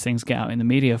 Usually these things get out in the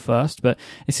media first, but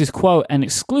this is, quote, an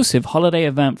exclusive holiday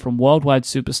event from worldwide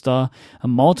superstar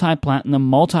and multi-platinum,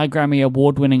 multi-Grammy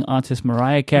award-winning artist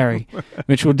Mariah Carey,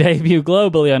 which will debut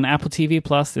globally on Apple TV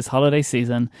Plus this holiday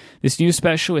season. This new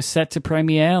special is set to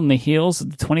premiere on the heels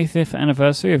of the 25th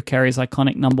anniversary of Carey's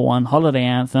iconic #1 holiday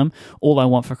anthem, All I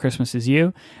Want for Christmas Is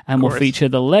You, and will feature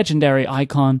the legendary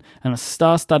icon and a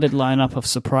star-studded lineup of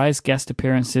surprise guest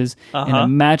appearances in a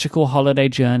magical holiday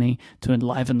journey to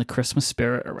enliven the Christmas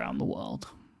spirit around the world.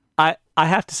 I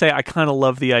have to say, I kind of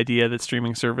love the idea that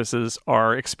streaming services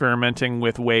are experimenting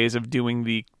with ways of doing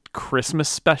the Christmas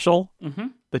special,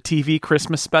 the TV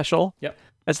Christmas special. Yep.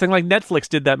 That's the thing, like Netflix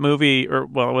did that movie, or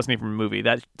well, it wasn't even a movie,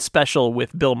 that special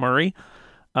with Bill Murray,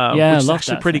 which is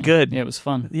actually pretty good. Yeah, it was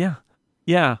fun.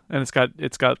 Yeah, and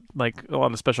it's got like a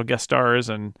lot of special guest stars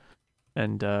and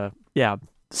yeah.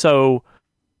 So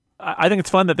I think it's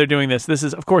fun that they're doing this. This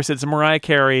is, of course, it's Mariah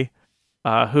Carey,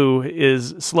 who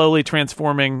is slowly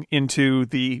transforming into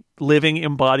the living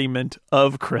embodiment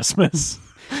of Christmas,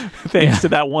 thanks to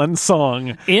that one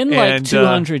song. In like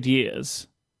 200 years,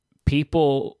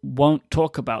 people won't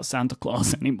talk about Santa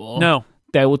Claus anymore. No.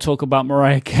 They will talk about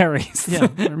Mariah Carey. Yeah,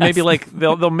 or maybe like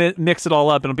they'll mix it all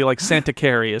up and it'll be like Santa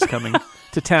Carey is coming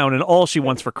to town and all she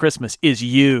wants for Christmas is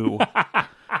you.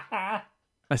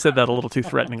 I said that a little too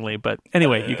threateningly, but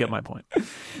anyway, you get my point.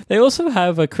 They also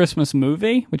have a Christmas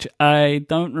movie, which I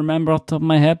don't remember off the top of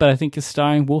my head, but I think is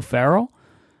starring Will Ferrell.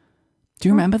 Do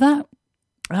you remember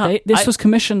that? This was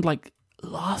commissioned like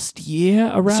last year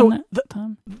around that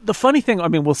time. The funny thing, I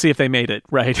mean, we'll see if they made it,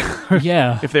 right?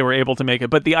 Yeah. If they were able to make it.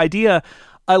 But the idea,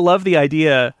 I love the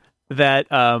idea that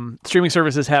streaming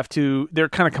services they're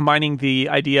kind of combining the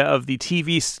idea of the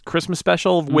TV Christmas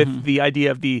special with the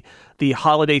idea of the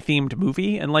holiday themed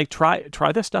movie, and like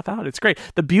try this stuff out. It's great.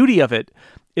 The beauty of it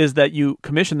is that you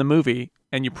commission the movie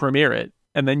and you premiere it,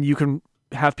 and then you can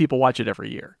have people watch it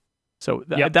every year. So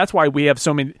that's why we have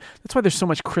so many. That's why there's so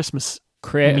much Christmas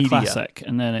create media. a classic,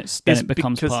 and then it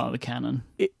becomes part of the canon.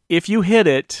 If you hit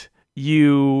it,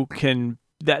 you can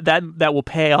that will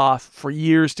pay off for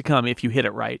years to come if you hit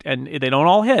it right. And they don't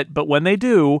all hit, but when they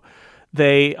do,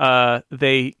 they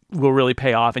will really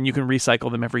pay off, and you can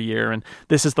recycle them every year. And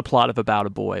this is the plot of About a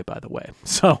Boy, by the way.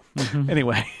 So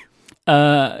anyway,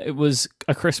 it was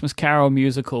A Christmas Carol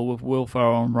musical with Will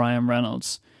Ferrell and Ryan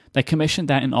Reynolds. They commissioned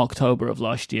that in October of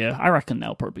last year. I reckon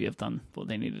they'll probably have done what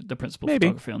they needed, the principal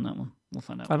photography on that one. We'll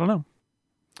find out. I don't know.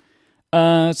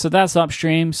 So that's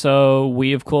Upstream. So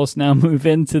we, of course, now move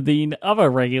into the other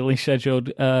regularly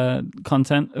scheduled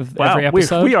content of every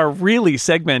episode. We are really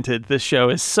segmented. This show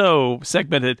is so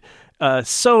segmented,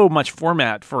 so much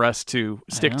format for us to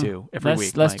stick to every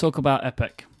week. Let's talk about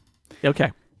Epic.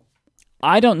 Okay.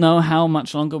 I don't know how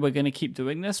much longer we're going to keep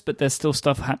doing this, but there's still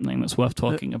stuff happening that's worth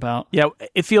talking about. Yeah,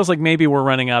 it feels like maybe we're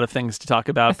running out of things to talk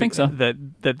about. I think so.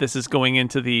 That this is going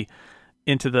into the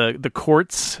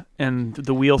courts and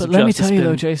the wheels but of justice. Let me tell you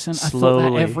though, Jason, slowly. I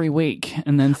thought that every week,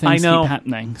 and then things keep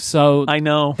happening. So I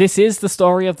know this is the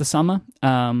story of the summer.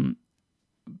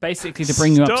 Basically, to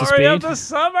bring you up to speed. Story of the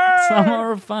summer!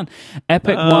 Summer of fun.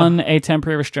 Epic won a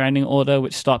temporary restraining order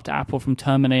which stopped Apple from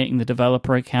terminating the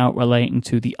developer account relating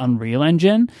to the Unreal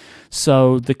Engine.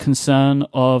 So the concern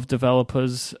of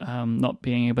developers not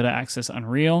being able to access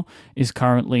Unreal is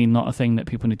currently not a thing that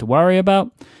people need to worry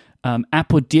about.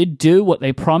 Apple did do what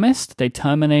they promised. They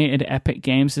terminated Epic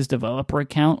Games' developer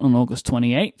account on August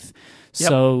 28th. Yep.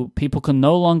 So people can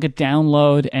no longer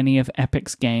download any of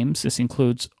Epic's games. This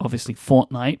includes, obviously,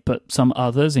 Fortnite, but some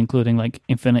others, including like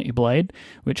Infinity Blade,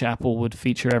 which Apple would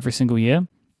feature every single year.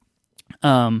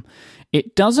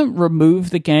 It doesn't remove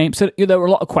the game. So there were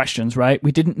a lot of questions, right?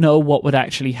 We didn't know what would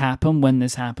actually happen when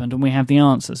this happened, and we have the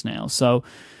answers now. So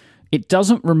it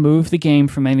doesn't remove the game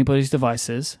from anybody's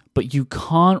devices, but you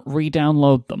can't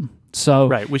re-download them. So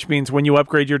right, which means when you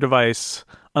upgrade your device,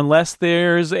 unless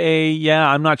there's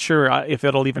I'm not sure if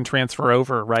it'll even transfer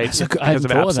over, right? Because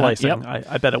of app slicing. Yep.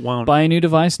 I bet it won't. Buy a new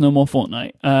device, no more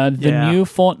Fortnite. The new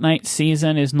Fortnite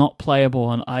season is not playable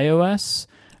on iOS.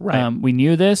 Right. We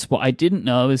knew this. What I didn't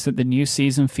know is that the new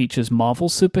season features Marvel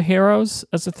superheroes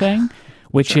as a thing,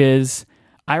 which is,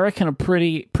 I reckon, a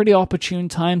pretty opportune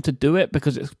time to do it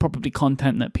because it's probably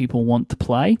content that people want to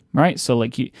play, right? So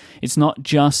like, it's not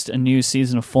just a new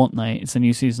season of Fortnite; it's a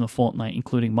new season of Fortnite,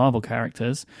 including Marvel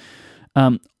characters.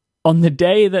 On the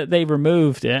day that they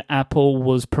removed it, Apple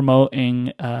was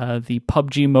promoting the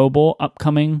PUBG Mobile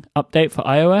upcoming update for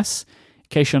iOS.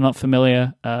 In case you're not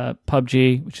familiar,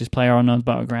 PUBG, which is PlayerUnknown's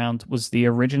Battleground, was the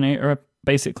originator,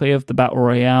 basically, of the Battle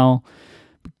Royale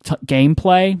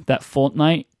gameplay that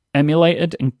Fortnite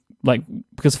emulated, and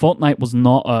because Fortnite was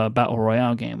not a battle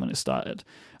royale game when it started,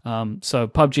 so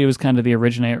PUBG was kind of the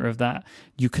originator of that.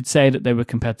 You could say that they were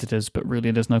competitors, but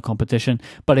really there's no competition.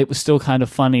 But it was still kind of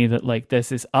funny that like there's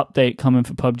this update coming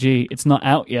for PUBG. It's not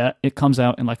out yet. It comes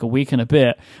out in like a week and a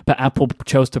bit, but Apple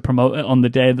chose to promote it on the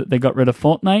day that they got rid of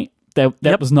Fortnite.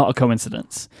 That was not a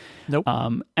coincidence. Nope.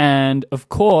 And of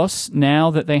course,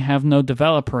 now that they have no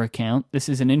developer account, this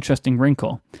is an interesting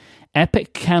wrinkle.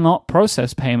 Epic cannot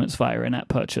process payments via in-app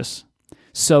purchase.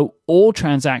 So all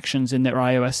transactions in their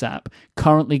iOS app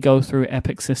currently go through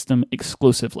Epic's system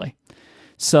exclusively.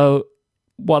 So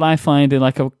what I find in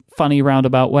like a funny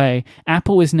roundabout way,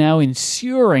 Apple is now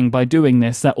ensuring by doing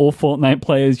this that all Fortnite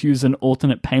players use an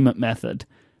alternate payment method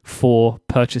for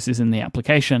purchases in the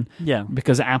application. Yeah.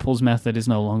 Because Apple's method is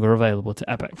no longer available to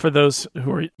Epic. For those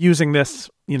who are using this,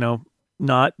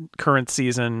 not current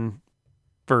season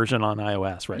version on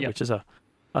iOS, right? Yep. Which is a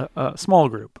small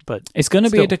group, but it's going to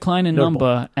be a decline in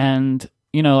number. And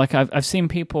like I've seen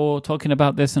people talking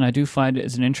about this, and I do find it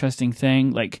as an interesting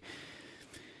thing. Like,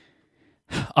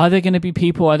 are there going to be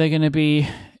people? Are there going to be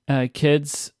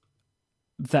kids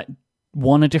that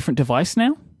want a different device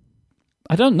now?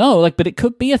 I don't know. But it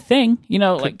could be a thing.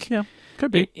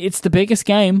 Could be. It's the biggest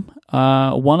game.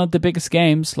 One of the biggest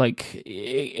games.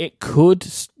 It could.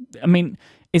 I mean,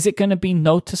 is it going to be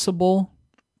noticeable?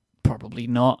 Probably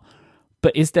not.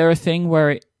 But is there a thing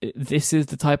where this is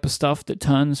the type of stuff that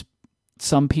turns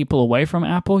some people away from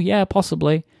Apple? Yeah,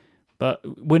 possibly. But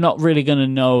we're not really going to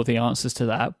know the answers to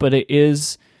that. But it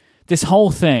is this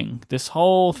whole thing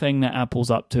that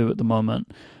Apple's up to at the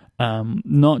moment,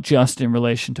 not just in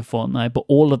relation to Fortnite, but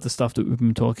all of the stuff that we've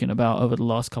been talking about over the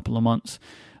last couple of months,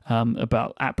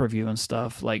 about app review and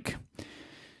stuff. Like,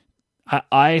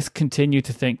 I continue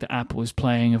to think that Apple is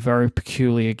playing a very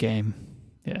peculiar game.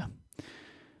 Yeah.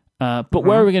 But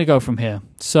where are we going to go from here?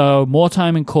 So, more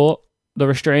time in court, the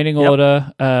restraining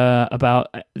order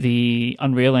about the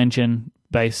Unreal Engine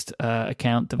based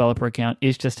account, developer account,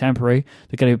 is just temporary.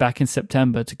 They're going to be back in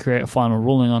September to create a final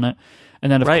ruling on it.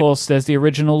 And then, of course, there's the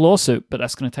original lawsuit, but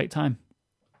that's going to take time.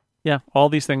 Yeah, all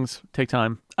these things take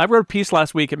time. I wrote a piece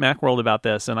last week at Macworld about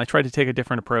this, and I tried to take a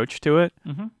different approach to it,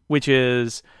 which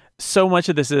is so much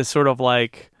of this is sort of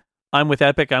like, I'm with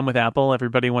Epic, I'm with Apple.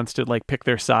 Everybody wants to like pick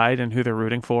their side and who they're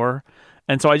rooting for.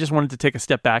 And so I just wanted to take a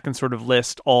step back and sort of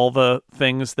list all the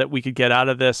things that we could get out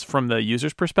of this from the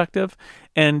user's perspective.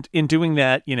 And in doing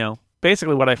that, you know,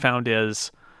 basically what I found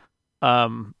is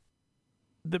that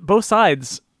both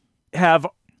sides have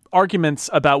arguments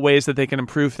about ways that they can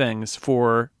improve things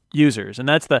for users. And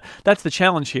that's the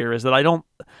challenge here, is that I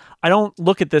don't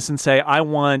look at this and say, I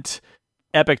want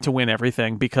Epic to win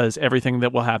everything because everything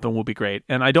that will happen will be great.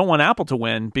 And I don't want Apple to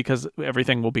win because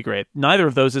everything will be great. Neither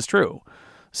of those is true.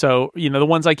 So, you know, the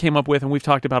ones I came up with, and we've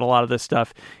talked about a lot of this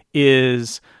stuff,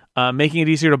 is making it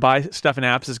easier to buy stuff in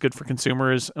apps is good for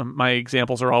consumers. My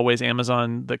examples are always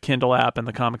Amazon, the Kindle app, and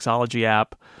the Comixology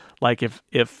app. Like if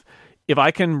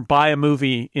I can buy a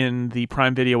movie in the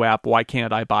Prime Video app, why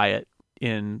can't I buy it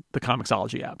in the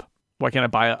Comixology app? Why can't I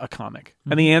buy a comic?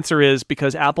 And the answer is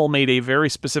because Apple made a very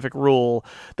specific rule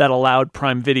that allowed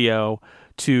Prime Video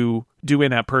to do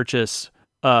in-app purchase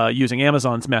using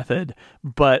Amazon's method,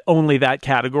 but only that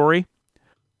category.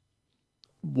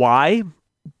 Why?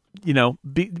 You know,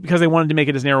 because they wanted to make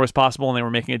it as narrow as possible, and they were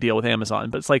making a deal with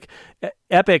Amazon. But it's like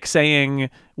Epic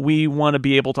saying, we want to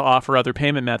be able to offer other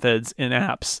payment methods in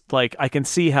apps. Like, I can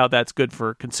see how that's good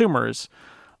for consumers.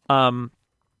 And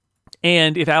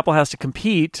if Apple has to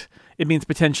compete, it means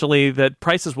potentially that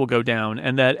prices will go down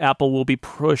and that Apple will be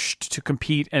pushed to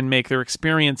compete and make their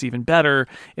experience even better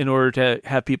in order to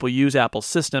have people use Apple's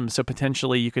system. So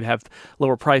potentially you could have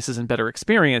lower prices and better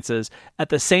experiences. At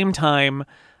the same time,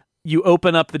 you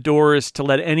open up the doors to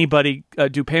let anybody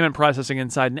do payment processing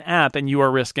inside an app, and you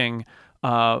are risking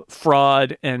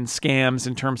fraud and scams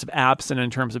in terms of apps and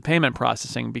in terms of payment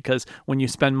processing, because when you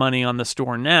spend money on the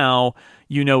store now,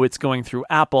 you know it's going through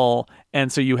Apple,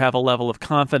 and so you have a level of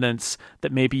confidence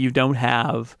that maybe you don't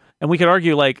have. And we could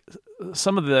argue, like,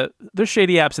 some of there's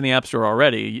shady apps in the App Store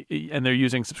already, and they're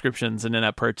using subscriptions and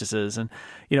in-app purchases, and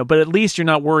you know, but at least you're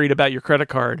not worried about your credit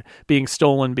card being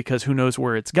stolen because who knows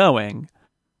where it's going.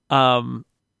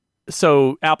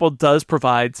 So Apple does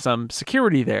provide some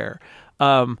security there.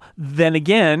 Then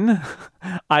again,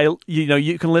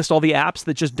 you can list all the apps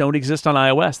that just don't exist on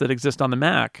iOS that exist on the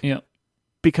Mac. Yeah.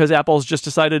 Because Apple's just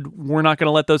decided we're not going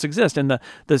to let those exist. And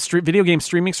the video game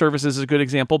streaming services is a good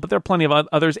example, but there are plenty of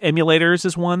others. Emulators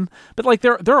is one. But like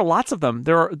there are lots of them.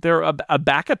 They're a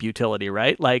backup utility,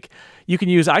 right? Like you can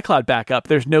use iCloud backup.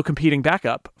 There's no competing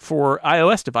backup for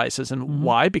iOS devices. And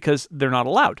why? Because they're not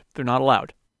allowed. They're not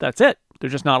allowed. That's it. They're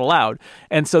just not allowed.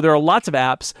 And so there are lots of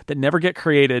apps that never get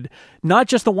created, not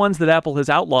just the ones that Apple has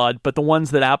outlawed, but the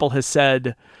ones that Apple has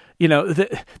said, you know,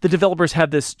 the developers have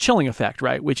this chilling effect,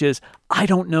 right? Which is, I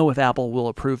don't know if Apple will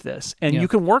approve this. And you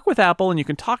can work with Apple and you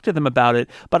can talk to them about it,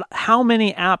 but how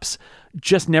many apps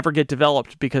just never get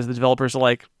developed because the developers are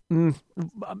like,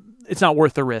 it's not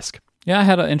worth the risk. Yeah, I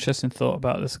had an interesting thought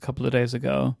about this a couple of days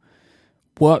ago.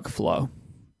 Workflow.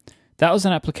 That was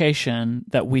an application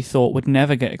that we thought would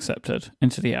never get accepted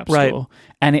into the App Store. Right.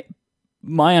 And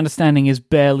my understanding is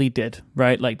barely did,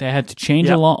 right? Like they had to change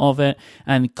a lot of it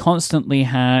and constantly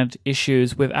had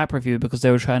issues with app review because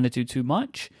they were trying to do too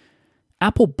much.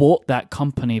 Apple bought that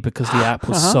company because the app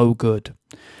was so good,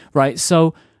 right?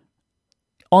 So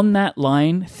on that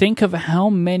line, think of how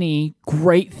many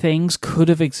great things could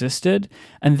have existed.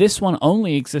 And this one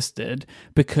only existed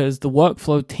because the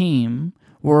Workflow team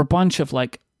were a bunch of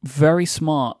like very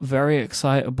smart, very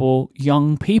excitable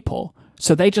young people.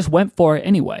 So they just went for it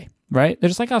anyway, right? They're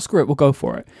just like, oh, screw it, we'll go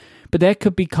for it. But there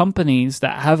could be companies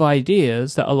that have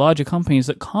ideas that are larger companies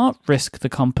that can't risk the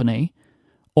company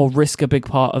or risk a big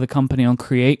part of the company on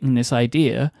creating this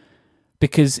idea,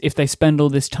 because if they spend all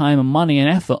this time and money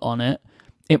and effort on it,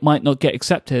 it might not get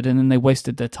accepted and then they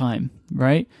wasted their time,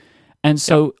 right? And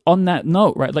so on that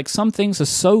note, right, like some things are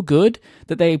so good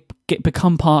that they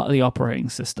become part of the operating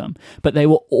system, but they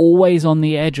were always on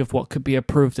the edge of what could be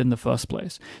approved in the first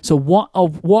place. So what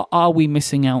are we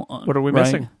missing out on? What are we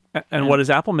missing? And what is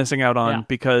Apple missing out on?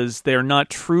 Because they're not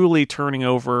truly turning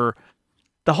over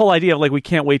the whole idea of like, we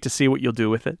can't wait to see what you'll do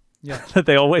with it. Yeah. That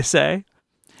they always say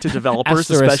to developers,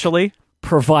 especially.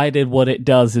 Provided what it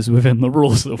does is within the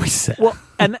rules that we set. Well,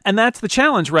 and that's the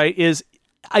challenge, right? Is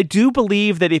I do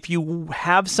believe that if you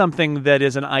have something that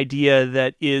is an idea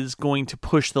that is going to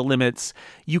push the limits,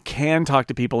 you can talk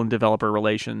to people in developer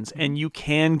relations and you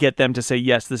can get them to say,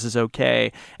 yes, this is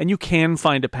okay. And you can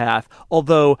find a path.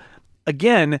 Although,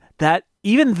 again, that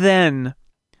even then,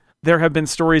 there have been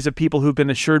stories of people who've been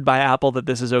assured by Apple that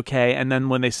this is okay, and then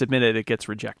when they submit it, it gets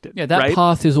rejected. Yeah, that right?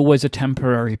 path is always a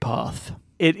temporary path.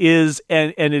 It is,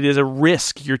 and it is a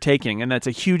risk you're taking, and that's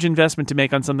a huge investment to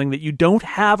make on something that you don't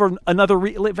have another.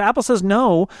 If Apple says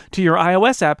no to your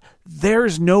iOS app,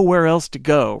 there's nowhere else to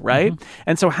go, right? Mm-hmm.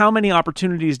 And so, how many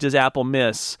opportunities does Apple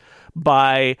miss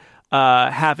by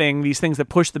having these things that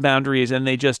push the boundaries, and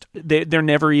they're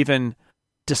never even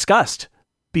discussed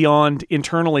beyond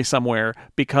internally somewhere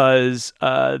because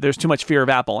there's too much fear of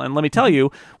Apple? And let me tell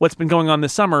you, what's been going on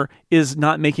this summer is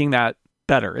not making that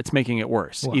better. It's making it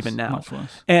worse even now. Much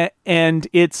worse. And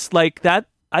it's like that.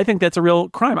 I think that's a real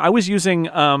crime. I was using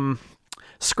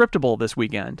Scriptable this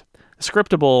weekend.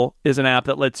 Scriptable is an app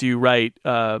that lets you write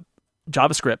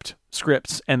JavaScript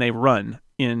scripts and they run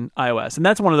in iOS. And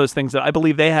that's one of those things that I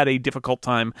believe they had a difficult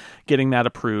time getting that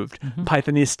approved. Mm-hmm.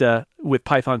 Pythonista with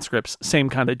Python scripts, same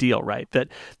kind of deal, right? That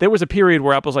there was a period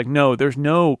where Apple's like, no, there's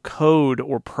no code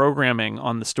or programming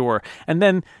on the store. And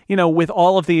then, with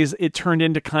all of these, it turned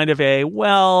into kind of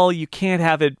you can't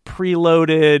have it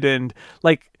preloaded, and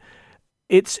like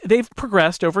they've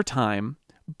progressed over time,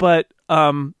 but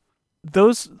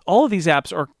all of these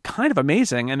apps are kind of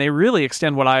amazing and they really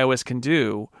extend what iOS can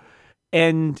do.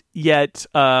 And yet,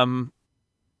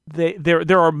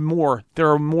 there are more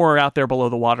out there below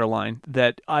the waterline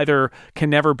that either can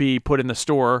never be put in the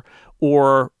store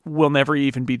or will never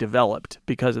even be developed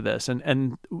because of this.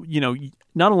 And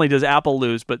not only does Apple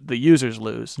lose, but the users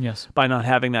lose by not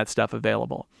having that stuff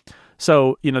available.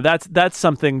 So that's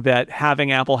something that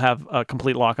having Apple have a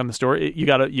complete lock on the store, you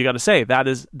gotta say that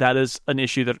is an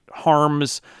issue that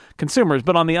harms consumers.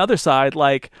 But on the other side,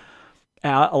 like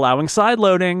allowing side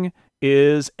loading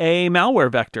is a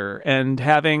malware vector, and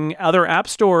having other app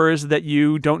stores that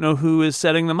you don't know who is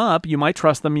setting them up, you might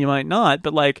trust them, you might not,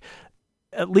 but like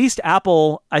at least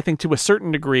Apple, I think to a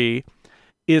certain degree,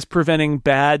 is preventing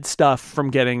bad stuff from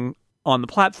getting on the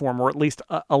platform, or at least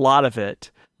a lot of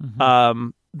it. Mm-hmm.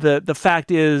 The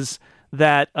fact is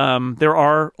that there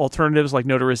are alternatives like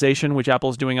notarization, which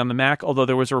Apple's doing on the Mac, although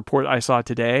there was a report I saw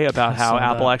today about how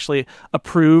Apple actually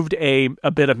approved a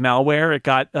bit of malware. It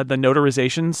got the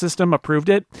notarization system approved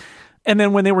it. And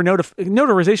then when they were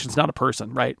notarization is not a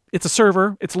person, right? It's a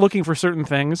server. It's looking for certain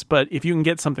things, but if you can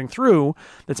get something through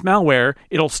that's malware,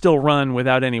 it'll still run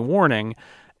without any warning.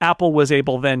 Apple was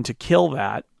able then to kill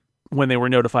that when they were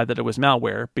notified that it was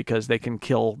malware, because they can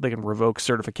revoke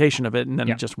certification of it, and then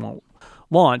it just won't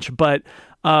launch. But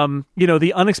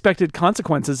the unexpected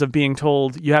consequences of being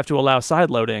told you have to allow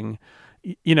sideloading,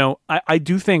 I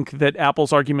do think that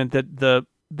Apple's argument that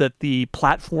the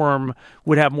platform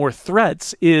would have more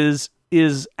threats is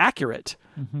accurate.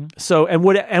 Mm-hmm. So, and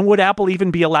would Apple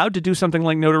even be allowed to do something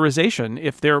like notarization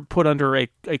if they're put under a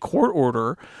court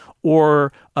order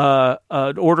or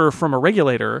an order from a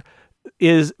regulator?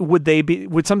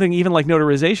 Would something even like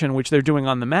notarization, which they're doing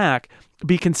on the Mac,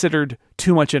 be considered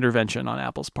too much intervention on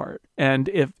Apple's part? And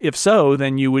if so,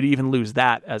 then you would even lose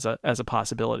that as a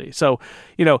possibility. So,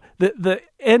 the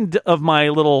end of my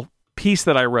little piece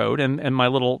that I wrote and my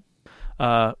little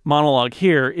monologue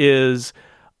here is,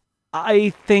 I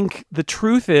think the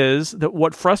truth is that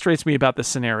what frustrates me about this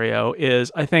scenario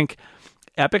is I think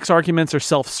Epic's arguments are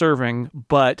self-serving,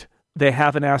 but they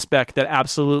have an aspect that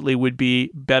absolutely would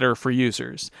be better for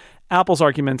users. Apple's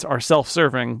arguments are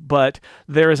self-serving, but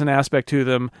there is an aspect to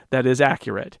them that is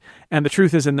accurate. And the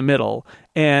truth is in the middle.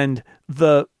 And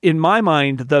in my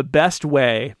mind, the best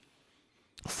way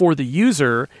for the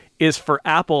user is for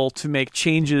Apple to make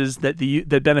changes that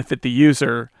benefit the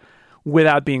user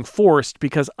without being forced,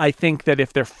 because I think that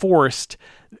if they're forced,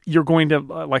 you're going to,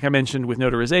 like I mentioned with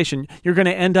notarization, you're going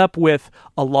to end up with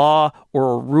a law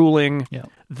or a ruling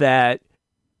that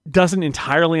doesn't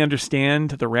entirely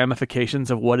understand the ramifications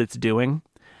of what it's doing.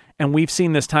 And we've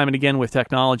seen this time and again with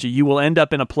technology. You will end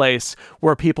up in a place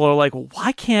where people are like,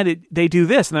 why can't they do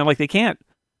this? And they're like, they can't.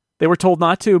 They were told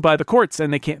not to by the courts,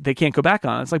 and they can't go back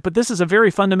on it. It's like, but this is a very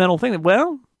fundamental thing.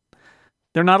 Well,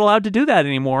 they're not allowed to do that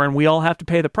anymore, and we all have to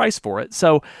pay the price for it.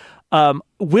 So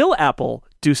will Apple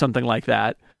do something like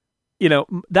that?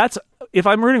 That's, if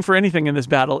I'm rooting for anything in this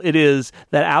battle, it is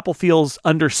that Apple feels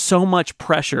under so much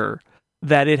pressure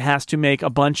that it has to make a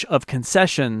bunch of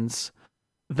concessions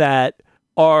that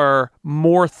are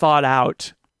more thought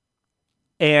out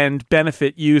and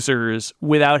benefit users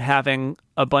without having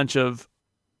a bunch of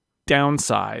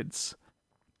downsides.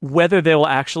 Whether they will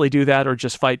actually do that or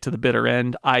just fight to the bitter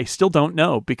end, I still don't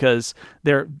know, because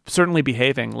they're certainly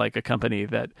behaving like a company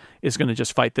that is going to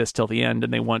just fight this till the end,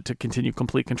 and they want to continue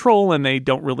complete control, and they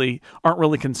aren't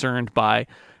really concerned by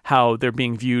how they're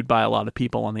being viewed by a lot of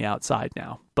people on the outside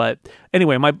now. But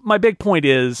anyway, my big point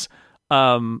is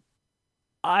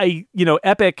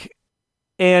Epic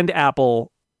and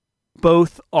Apple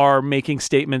both are making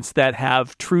statements that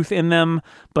have truth in them,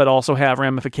 but also have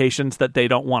ramifications that they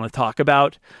don't want to talk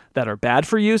about that are bad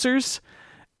for users.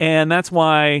 And that's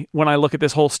why when I look at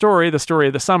this whole story, the story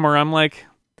of the summer, I'm like,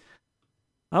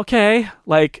 okay,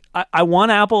 like I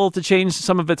want Apple to change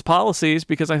some of its policies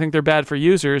because I think they're bad for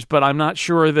users, but I'm not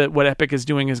sure that what Epic is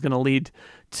doing is going to lead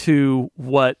to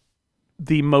what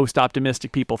the most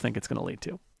optimistic people think it's going to lead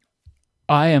to.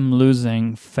 I am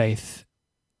losing faith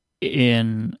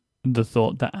in the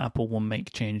thought that Apple will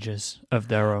make changes of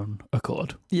their own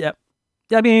accord. Yeah.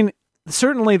 I mean,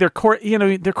 certainly their court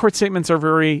statements are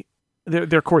very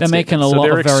they're court they're statements. Making a so lot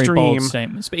of very extreme. bold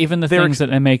statements, but even the things that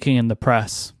they're making in the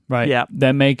press, right? Yeah.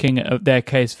 They're making their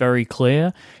case very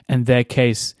clear, and their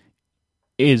case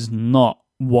is not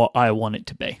what I want it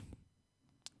to be.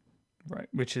 Right,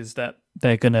 which is that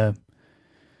they're going to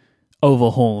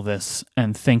overhaul this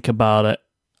and think about it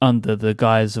under the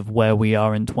guise of where we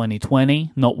are in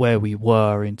 2020, not where we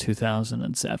were in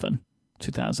 2007,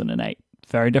 2008.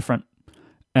 Very different.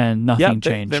 And nothing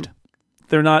changed.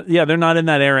 They're not in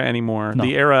that era anymore. No.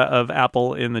 The era of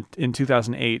Apple in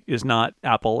 2008 is not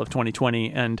Apple of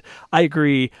 2020. And I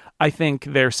agree. I think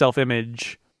their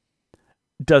self-image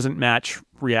doesn't match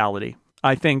reality.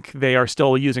 I think they are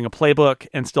still using a playbook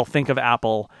and still think of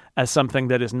Apple as something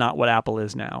that is not what Apple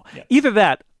is now. Yep. Either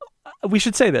that, we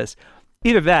should say this,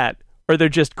 either that or they're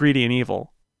just greedy and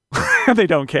evil. They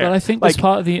don't care. But I think that's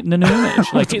part of the new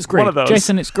image. Like, it's greed. One of those.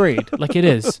 Jason, it's greed. Like, it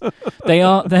is.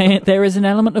 There is an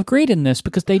element of greed in this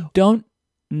because they don't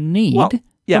need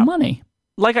the money.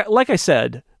 Like I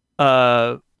said,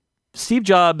 Steve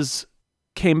Jobs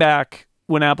came back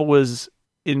when Apple was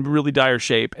in really dire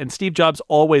shape, and Steve Jobs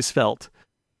always felt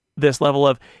this level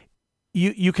of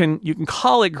you can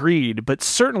call it greed, but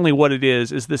certainly what it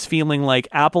is this feeling like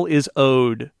Apple is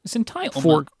owed it's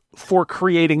entitlement for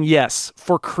creating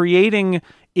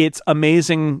its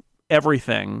amazing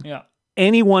everything. Yeah.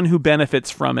 Anyone who benefits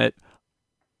from it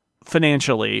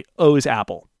financially owes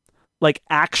Apple. Like,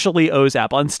 actually owes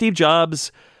Apple. And Steve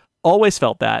Jobs always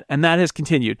felt that, and that has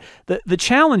continued. The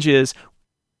challenge is,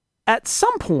 at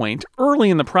some point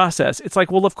early in the process, it's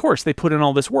like, well, of course, they put in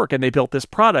all this work and they built this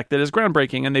product that is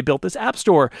groundbreaking and they built this app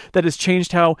store that has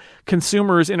changed how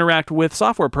consumers interact with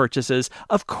software purchases.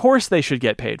 Of course, they should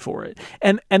get paid for it.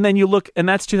 And then you look, and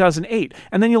that's 2008.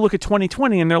 And then you look at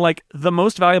 2020 and they're like the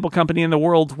most valuable company in the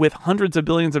world with hundreds of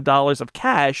billions of dollars of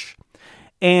cash.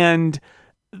 And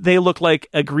they look like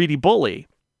a greedy bully.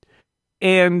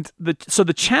 And so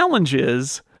the challenge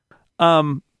is,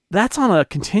 that's on a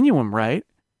continuum, right?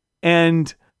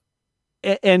 And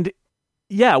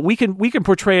yeah, we can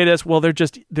portray it as, well, they're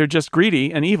just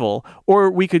greedy and evil, or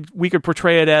we could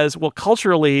portray it as, well,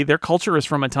 culturally, their culture is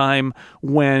from a time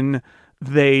when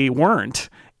they weren't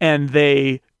and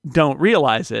they don't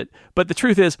realize it. But the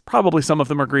truth is, probably some of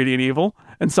them are greedy and evil,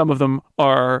 and some of them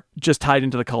are just tied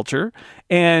into the culture.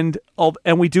 And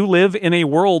we do live in a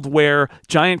world where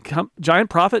giant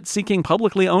profit-seeking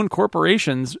publicly owned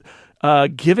corporations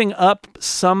giving up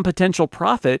some potential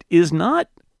profit is not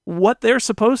what they're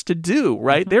supposed to do,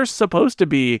 right? Mm-hmm. They're supposed to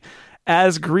be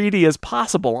as greedy as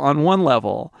possible on one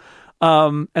level.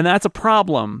 And that's a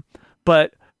problem.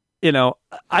 But,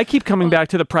 I keep coming back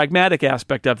to the pragmatic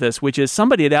aspect of this, which is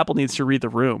somebody at Apple needs to read the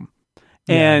room.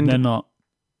 And they're not.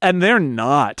 And they're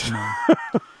not.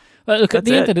 No. But look, at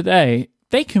the end of the day,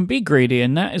 they can be greedy,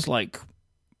 and that is like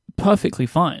perfectly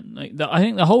fine. Like, I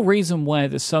think the whole reason why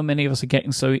there's so many of us are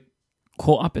getting so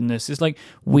caught up in this is like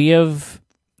we have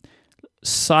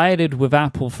sided with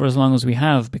Apple for as long as we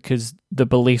have because the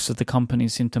beliefs of the company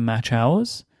seem to match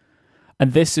ours.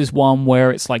 And this is one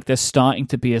where it's like there's starting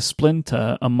to be a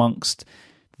splinter amongst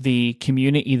the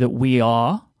community that we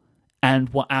are and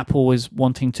what Apple is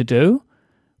wanting to do,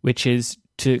 which is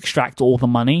to extract all the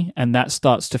money, and that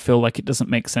starts to feel like it doesn't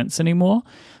make sense anymore.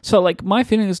 So like my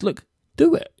feeling is, look,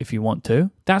 do it if you want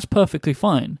to. That's perfectly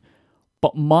fine.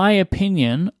 But my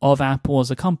opinion of Apple as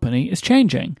a company is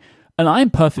changing, and I'm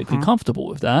perfectly comfortable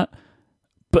with that.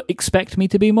 But expect me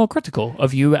to be more critical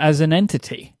of you as an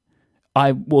entity.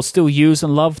 I will still use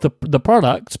and love the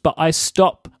products, but I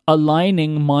stop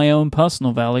aligning my own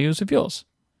personal values with yours.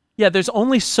 Yeah, there's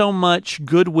only so much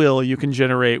goodwill you can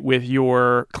generate with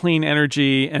your clean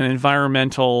energy and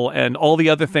environmental and all the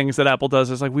other things that Apple does.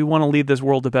 It's like, we want to leave this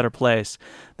world a better place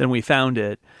than we found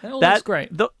it. That's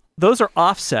great. Those are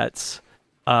offsets.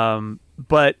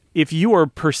 But if you are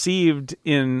perceived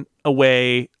in a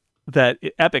way that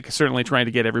Epic is certainly trying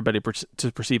to get everybody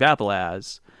to perceive Apple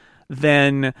as,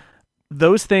 then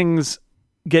those things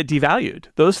get devalued.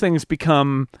 Those things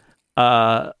become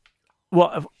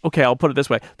well, okay, I'll put it this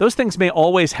way. Those things may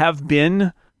always have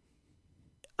been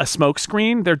a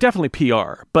smokescreen. They're definitely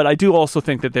PR, but I do also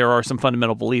think that there are some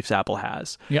fundamental beliefs Apple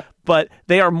has. Yeah. But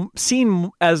they are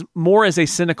seen as more as a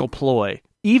cynical ploy,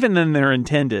 even than they're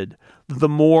intended. The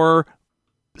more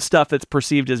stuff that's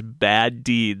perceived as bad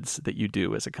deeds that you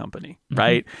do as a company,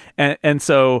 right? And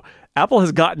so Apple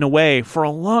has gotten away for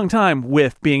a long time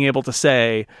with being able to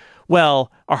say,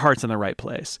 well, our heart's in the right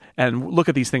place, and look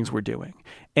at these things we're doing.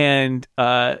 And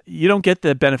you don't get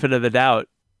the benefit of the doubt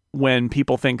when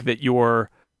people think that you're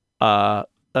a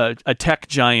tech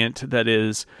giant that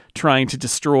is trying to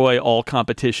destroy all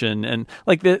competition, and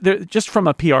like they're just from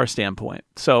a PR standpoint.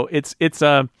 So it's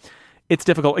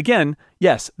difficult. Again,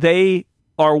 yes, they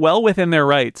are well within their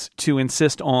rights to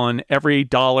insist on every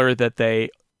dollar that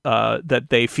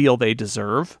they feel they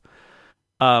deserve,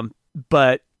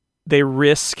 but they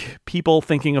risk people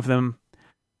thinking of them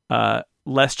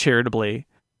less charitably,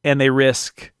 and they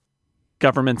risk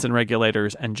governments and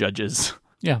regulators and judges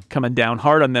coming down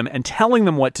hard on them and telling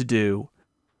them what to do,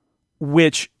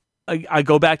 which I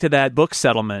go back to that book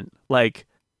settlement. Like,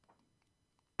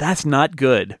 that's not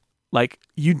good. Like,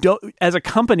 you don't, as a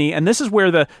company, and this is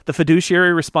where the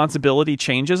fiduciary responsibility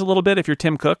changes a little bit if you're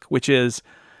Tim Cook, which is,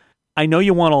 I know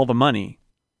you want all the money,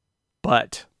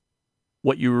 but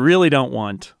what you really don't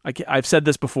want, I've said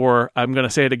this before, I'm going to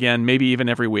say it again, maybe even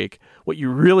every week. What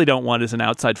you really don't want is an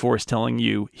outside force telling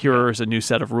you, here's a new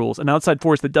set of rules. An outside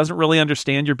force that doesn't really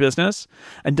understand your business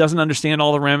and doesn't understand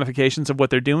all the ramifications of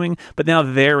what they're doing, but now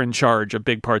they're in charge of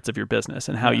big parts of your business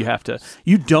and how you have to.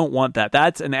 You don't want that.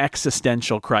 That's an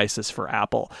existential crisis for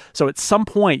Apple. So at some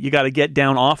point, you got to get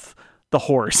down off the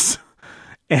horse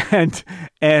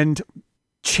and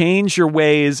change your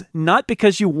ways, not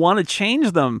because you want to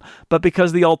change them, but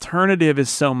because the alternative is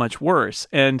so much worse.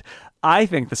 And I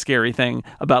think the scary thing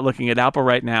about looking at Apple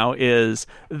right now is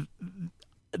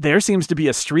there seems to be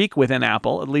a streak within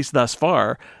Apple, at least thus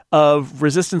far, of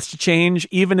resistance to change,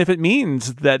 even if it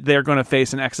means that they're going to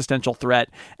face an existential threat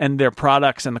and their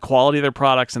products and the quality of their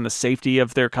products and the safety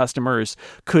of their customers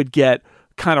could get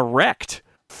kind of wrecked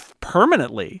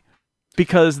permanently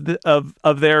because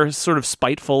of their sort of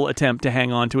spiteful attempt to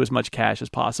hang on to as much cash as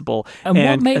possible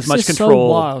and as much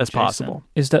control as possible.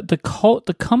 Is that the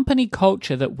company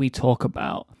culture that we talk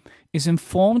about is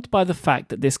informed by the fact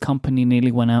that this company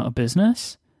nearly went out of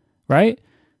business, right?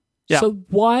 Yeah. So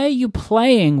why are you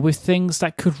playing with things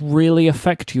that could really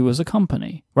affect you as a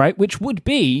company, right? Which would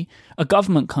be a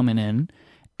government coming in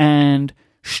and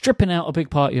stripping out a big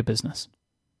part of your business.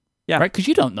 Yeah. Right? Because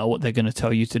you don't know what they're going to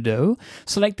tell you to do.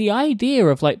 So, like, the idea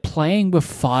of, like, playing with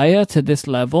fire to this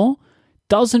level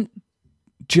doesn't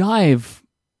jive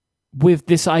with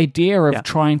this idea of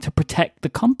trying to protect the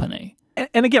company.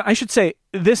 And again, I should say,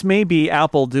 this may be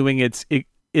Apple doing its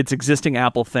existing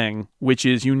Apple thing, which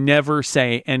is you never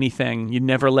say anything, you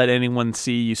never let anyone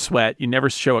see you sweat, you never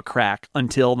show a crack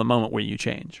until the moment where you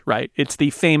change, right? It's the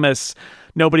famous,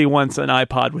 nobody wants an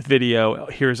iPod with video,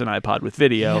 here's an iPod with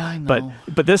video. Yeah, I know.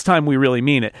 But this time we really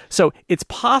mean it. So it's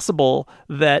possible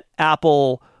that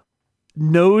Apple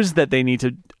knows that they need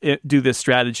to do this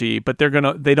strategy, but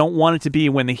they don't want it to be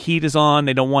when the heat is on.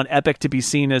 They don't want Epic to be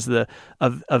seen as a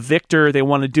victor. They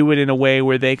want to do it in a way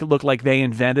where they look like they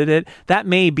invented it. That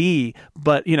may be,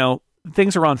 but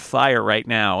things are on fire right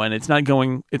now, and it's not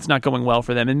going well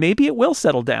for them. And maybe it will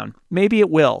settle down. Maybe it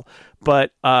will,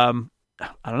 but I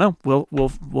don't know.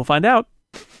 We'll find out.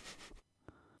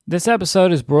 This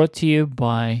episode is brought to you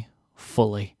by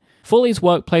Fully. Fully's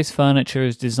workplace furniture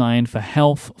is designed for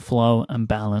health, flow, and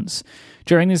balance.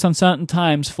 During these uncertain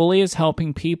times, Fully is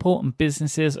helping people and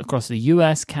businesses across the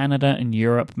US, Canada, and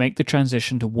Europe make the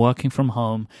transition to working from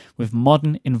home with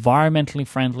modern, environmentally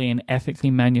friendly, and ethically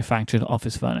manufactured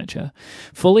office furniture.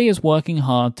 Fully is working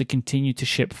hard to continue to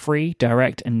ship free,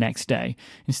 direct, and next day.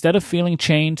 Instead of feeling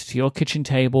chained to your kitchen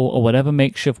table or whatever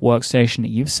makeshift workstation that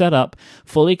you've set up,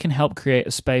 Fully can help create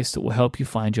a space that will help you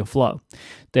find your flow.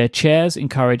 Their chairs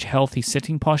encourage healthy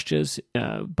sitting postures,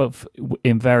 both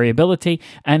in variability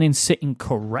and in sitting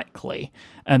correctly.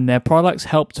 And their products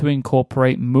help to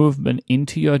incorporate movement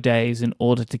into your days in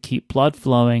order to keep blood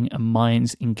flowing and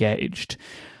minds engaged.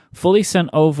 Fully sent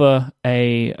over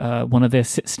one of their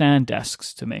sit-stand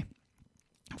desks to me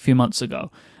a few months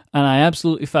ago, and I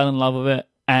absolutely fell in love with it,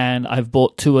 and I've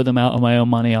bought 2 of them out of my own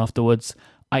money afterwards.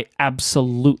 I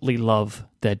absolutely love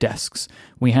their desks.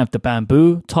 We have the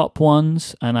bamboo top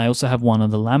ones, and I also have one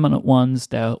of the laminate ones.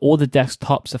 All the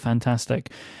desktops are fantastic,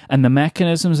 and the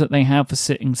mechanisms that they have for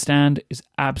sitting stand is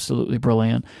absolutely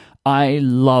brilliant. I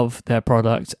love their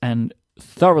product, and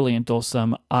thoroughly endorse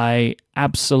them. They're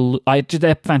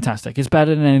fantastic. It's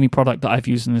better than any product that I've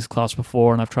used in this class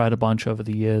before, and I've tried a bunch over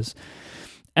the years.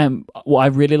 And I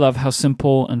really love how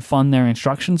simple and fun their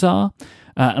instructions are.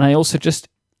 And I also just,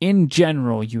 in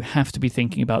general, you have to be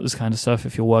thinking about this kind of stuff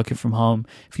if you're working from home.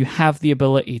 If you have the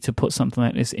ability to put something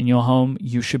like this in your home,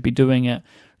 you should be doing it.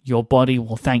 Your body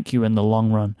will thank you in the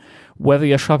long run. Whether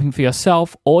you're shopping for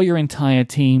yourself or your entire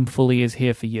team, Fully is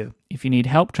here for you. If you need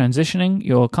help transitioning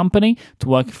your company to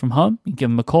working from home, you give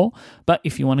them a call. But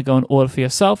if you want to go and order for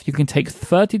yourself, you can take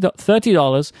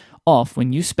 $30 off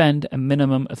when you spend a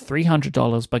minimum of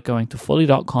 $300 by going to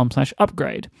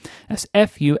fully.com/upgrade. That's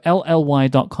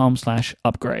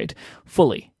FULLY.com/upgrade.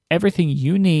 Fully, everything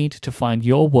you need to find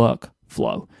your work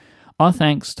flow. Our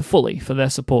thanks to Fully for their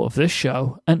support of this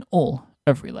show and all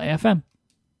of Relay FM.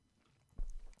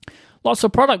 Lots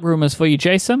of product rumors for you,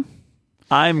 Jason.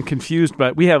 I'm confused,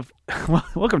 but we have...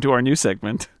 Welcome to our new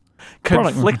segment.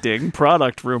 Conflicting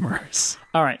product rumors.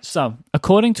 All right, so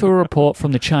according to a report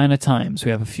from the China Times,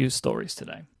 we have a few stories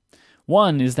today.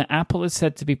 One is that Apple is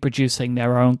said to be producing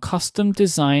their own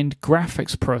custom-designed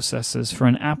graphics processors for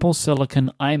an Apple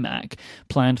Silicon iMac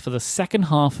planned for the second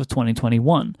half of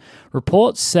 2021.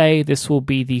 Reports say this will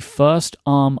be the first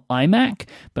ARM iMac,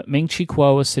 but Ming-Chi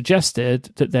Kuo has suggested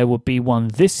that there will be one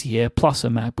this year plus a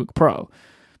MacBook Pro.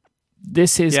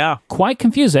 This is quite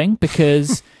confusing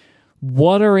because...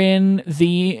 What are in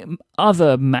the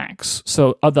other Macs?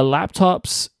 So other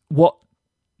laptops, what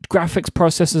graphics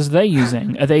processors are they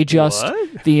using? Are they just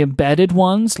the embedded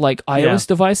ones like iOS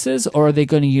devices, or are they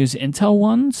going to use Intel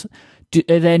ones?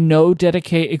 Are there no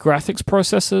dedicated graphics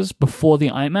processors before the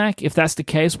iMac? If that's the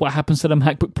case, what happens to the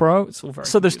MacBook Pro? It's all very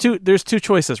confusing. There's two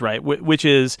choices, right? Which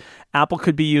is Apple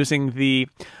could be using the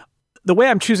way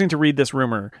I'm choosing to read this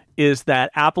rumor is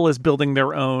that Apple is building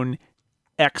their own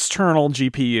external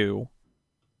GPU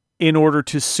in order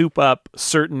to soup up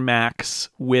certain Macs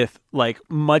with like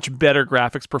much better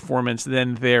graphics performance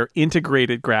than their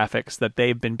integrated graphics that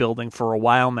they've been building for a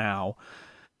while now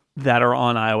that are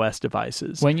on iOS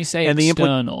devices. When you say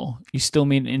external, you still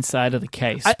mean inside of the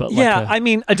case. But I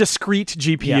mean a discrete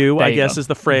GPU, I guess is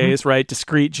the phrase, right?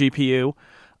 Discrete GPU.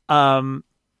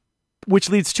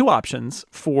 Which leads to options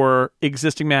for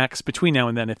existing Macs between now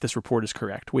and then if this report is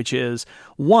correct, which is,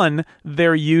 one,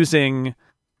 they're using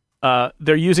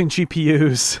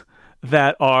GPUs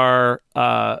that are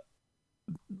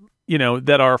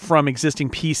from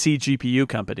existing PC GPU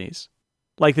companies,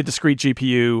 like the discrete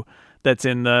GPU that's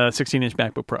in the 16-inch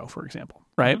MacBook Pro, for example,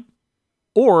 right? Mm-hmm.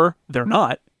 Or they're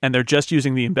not, and they're just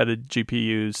using the embedded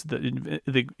GPUs,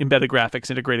 the embedded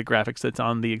graphics, integrated graphics that's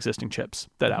on the existing chips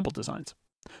that Apple designs.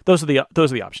 Those are the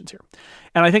options here.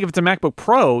 And I think if it's a MacBook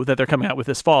Pro that they're coming out with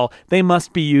this fall, they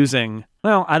must be using,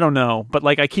 well, I don't know, but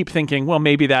like I keep thinking, well,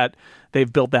 maybe that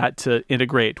they've built that to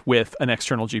integrate with an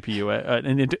external GPU,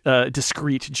 a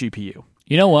discrete GPU.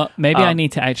 You know what? Maybe I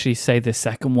need to actually say this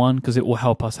second one because it will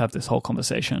help us have this whole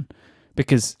conversation.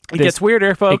 Because it gets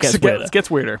weirder, folks. It gets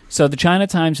weirder. So the China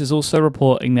Times is also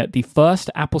reporting that the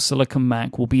first Apple Silicon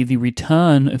Mac will be the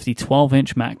return of the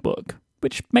 12-inch MacBook,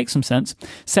 which makes some sense.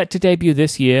 Set to debut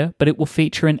this year, but it will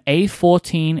feature an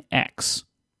A14X.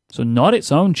 So not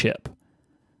its own chip,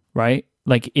 right?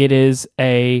 Like it is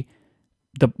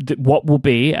what will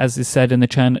be, as is said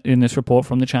in this report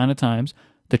from the China Times,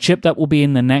 the chip that will be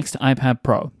in the next iPad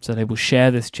Pro. So they will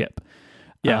share this chip.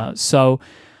 Yeah. So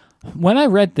when I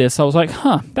read this, I was like,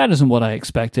 that isn't what I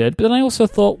expected. But then I also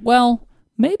thought, well,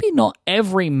 maybe not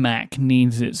every Mac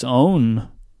needs its own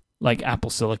like Apple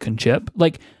Silicon chip.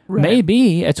 Like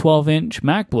maybe a 12-inch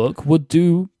MacBook would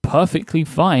do perfectly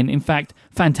fine. In fact,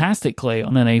 fantastically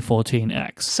on an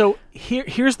A14X. So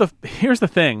here's the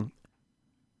thing.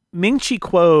 Ming-Chi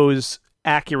Kuo's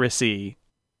accuracy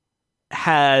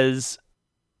has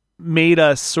made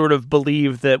us sort of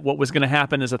believe that what was going to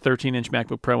happen is a 13-inch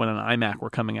MacBook Pro and an iMac were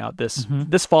coming out this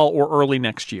fall or early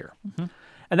next year. Mm-hmm.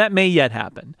 And that may yet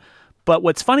happen. But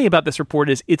what's funny about this report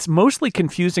is it's mostly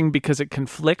confusing because it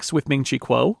conflicts with Ming-Chi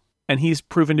Kuo, and he's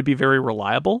proven to be very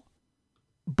reliable.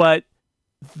 But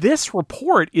this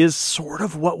report is sort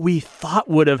of what we thought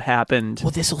would have happened.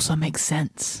 Well, this also makes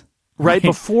sense. Right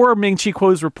before Ming-Chi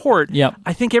Kuo's report, yep.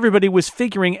 I think everybody was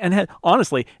figuring, and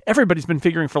honestly, everybody's been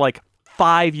figuring for like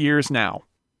 5 years now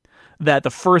that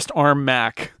the first ARM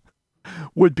Mac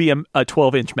would be a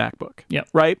 12-inch MacBook. Yep.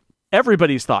 Right?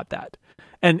 Everybody's thought that.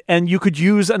 And you could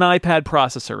use an iPad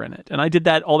processor in it. And I did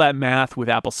all that math with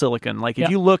Apple Silicon. Like if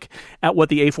you look at what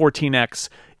the A14X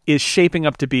is shaping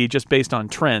up to be just based on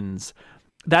trends,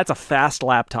 that's a fast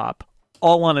laptop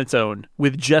all on its own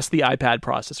with just the iPad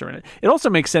processor in it. It also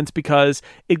makes sense because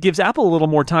it gives Apple a little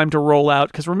more time to roll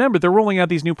out, because remember, they're rolling out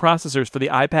these new processors for the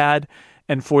iPad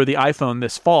and for the iPhone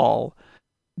this fall.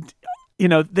 You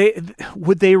know,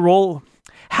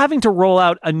 having to roll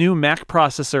out a new Mac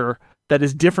processor that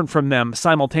is different from them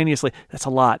simultaneously, that's a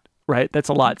lot, right? That's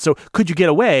a lot. So could you get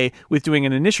away with doing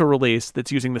an initial release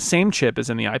that's using the same chip as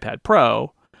in the iPad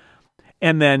Pro,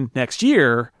 and then next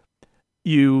year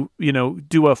you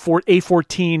do a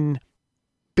A14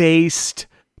 based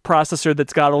processor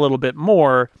that's got a little bit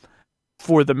more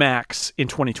for the Macs in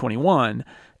 2021?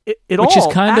 Which all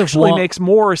is kind actually of makes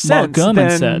more sense. Mark Gurman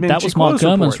than said. That was Mark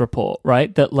Gurman's report,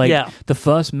 right? That the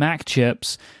first Mac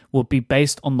chips will be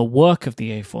based on the work of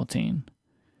the A14,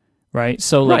 right?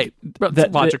 So right,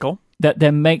 that's logical. That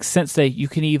then makes sense that you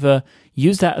can either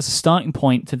use that as a starting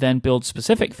point to then build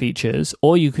specific features,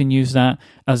 or you can use that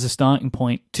as a starting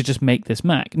point to just make this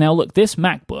Mac. Now, look, this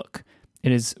MacBook,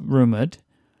 it is rumored,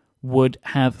 would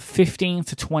have 15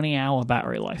 to 20 hour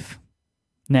battery life.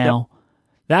 Now,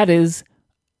 that is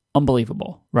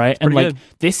unbelievable, right? And like,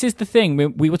 this is the thing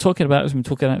we were talking about as we were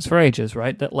talking about this for ages,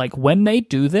 right? That like when they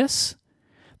do this,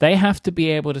 they have to be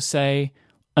able to say,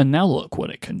 and now look what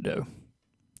it can do.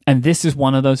 And this is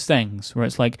one of those things where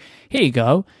it's like, here you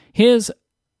go. Here's,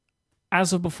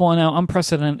 as of before now,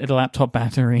 unprecedented laptop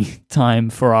battery time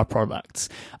for our products.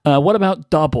 What about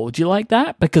double? Do you like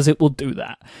that? Because it will do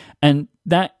that. And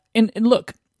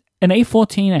look, an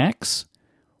A14X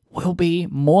will be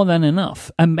more than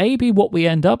enough. And maybe what we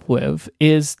end up with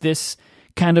is this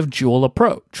kind of dual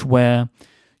approach where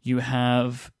you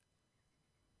have,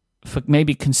 for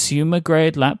maybe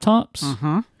consumer-grade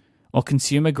laptops or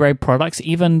consumer-grade products,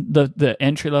 even the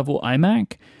entry-level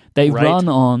iMac, they run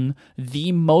on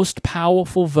the most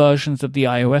powerful versions of the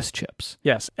iOS chips.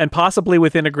 Yes, and possibly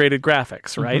with integrated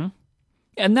graphics, right?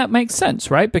 And that makes sense,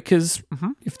 right? Because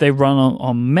if they run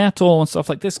on Metal and stuff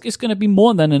like this, it's going to be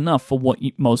more than enough for what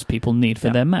most people need for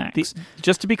their Macs.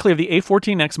 Just to be clear, the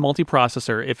A14X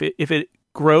multiprocessor, if it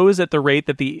grows at the rate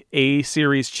that the A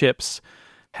series chips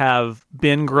have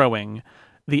been growing,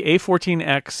 the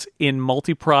A14X in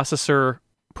multiprocessor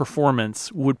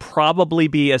performance would probably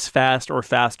be as fast or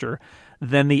faster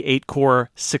than the 8-core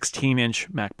 16-inch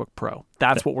MacBook Pro.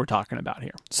 That's what we're talking about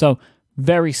here. So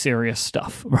very serious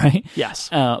stuff, right? Yes.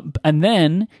 And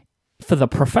then for the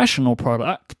professional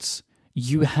products,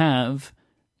 you have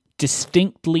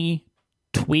distinctly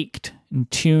tweaked and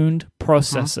tuned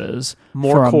processors.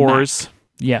 More cores. Mac.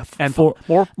 Yeah, and more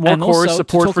cores,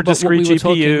 support for discrete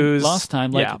GPUs. Last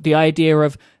time, like the idea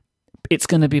of it's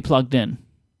going to be plugged in,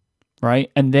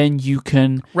 right? And then you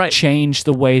can change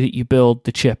the way that you build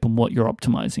the chip and what you're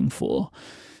optimizing for.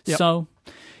 Yep. So,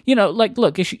 like,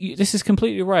 look, this is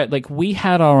completely right. Like, we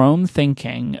had our own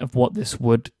thinking of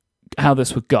how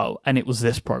this would go, and it was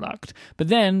this product. But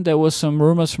then there was some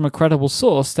rumors from a credible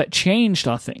source that changed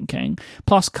our thinking,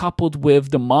 plus coupled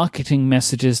with the marketing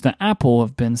messages that Apple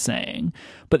have been saying.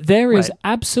 But there is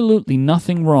absolutely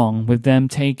nothing wrong with them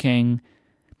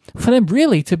for them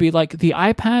really to be like the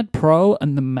iPad Pro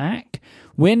and the Mac.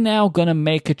 We're now going to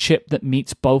make a chip that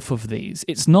meets both of these.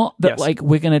 It's not that like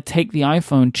we're going to take the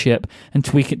iPhone chip and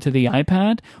tweak it to the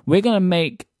iPad. We're going to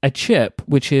make a chip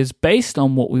which is based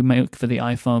on what we make for the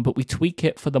iPhone, but we tweak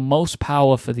it for the most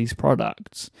power for these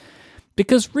products.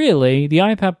 Because really, the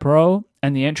iPad Pro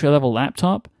and the entry-level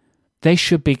laptop, they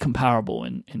should be comparable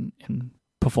in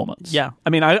performance. Yeah. I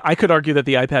mean, I could argue that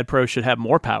the iPad Pro should have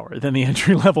more power than the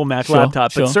entry-level Mac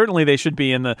laptop, but certainly they should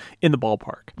be in the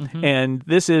ballpark. And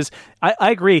this is, I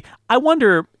agree. I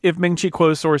wonder if Ming-Chi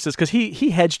Kuo's sources, because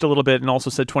he hedged a little bit and also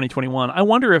said 2021, I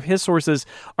wonder if his sources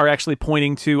are actually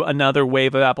pointing to another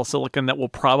wave of Apple Silicon that will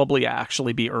probably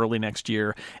actually be early next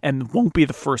year and won't be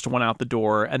the first one out the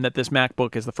door, and that this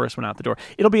MacBook is the first one out the door.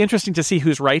 It'll be interesting to see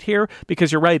who's right here,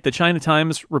 because you're right, the China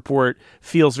Times report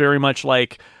feels very much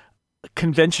like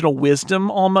conventional wisdom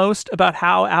almost about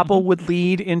how Apple would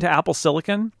lead into Apple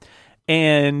Silicon.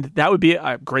 And that would be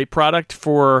a great product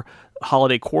for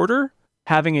holiday quarter.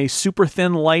 Having a super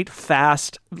thin, light,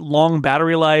 fast, long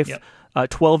battery life,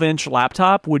 12-inch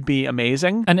laptop would be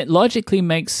amazing. And it logically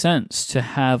makes sense to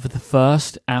have the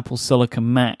first Apple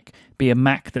Silicon Mac be a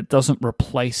Mac that doesn't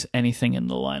replace anything in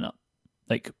the lineup.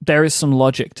 Like, there is some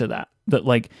logic to that. That,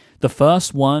 like, the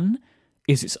first one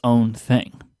is its own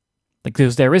thing. Like,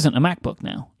 because there isn't a MacBook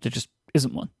now. There just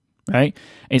isn't one, right?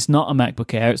 It's not a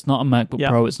MacBook Air. It's not a MacBook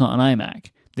Pro. It's not an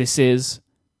iMac. This is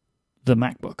the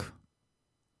MacBook.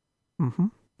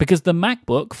 Because the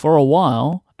MacBook, for a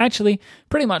while, actually,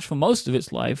 pretty much for most of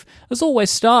its life, has always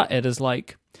started as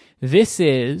like, this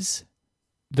is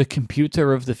the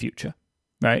computer of the future,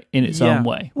 right, in its Yeah. own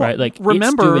way, Well, right? Like,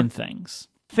 remember- it's doing things.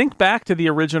 Think back to the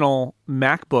original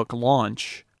MacBook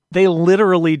launch. They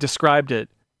literally described it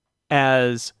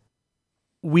as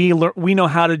we know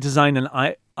how to design an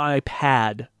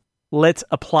iPad. Let's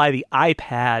apply the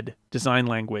iPad design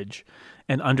language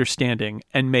and understanding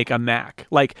and make a Mac.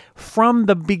 Like, from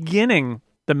the beginning,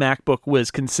 the MacBook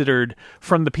was considered,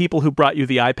 from the people who brought you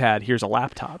the iPad, here's a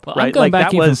laptop, Well, right? I'm going Like,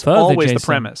 back that even was further, always Jason, the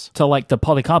premise. to like the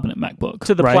polycarbonate MacBook,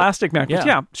 To the right? plastic MacBooks. Yeah.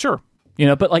 Yeah, sure. You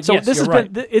know, but like, So yes, this you're has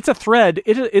right. been, it's a thread.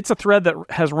 It's a thread that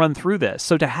has run through this.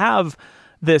 So to have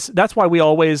this, that's why we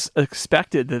always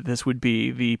expected that this would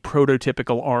be the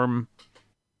prototypical ARM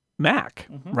Mac,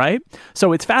 right?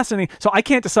 So it's fascinating. So I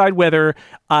can't decide whether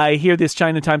I hear this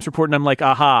China Times report and I'm like,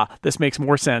 aha, this makes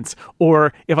more sense.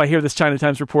 Or if I hear this China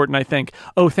Times report and I think,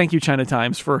 oh, thank you, China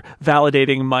Times, for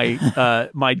validating my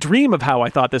my dream of how I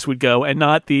thought this would go and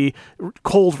not the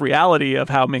cold reality of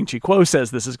how Ming Chi Kuo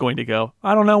says this is going to go.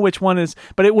 I don't know which one is,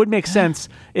 but it would make sense.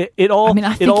 It all, I mean,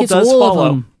 I it think all it's does all of follow.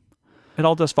 them. It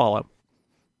all does follow.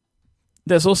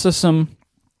 There's also some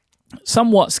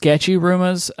somewhat sketchy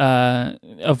rumors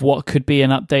of what could be an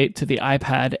update to the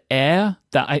iPad Air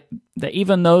that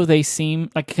even though they seem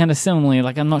like kind of similarly,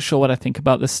 like I'm not sure what I think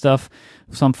about this stuff.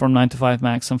 Some from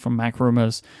 9to5Mac, some from Mac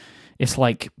Rumors. It's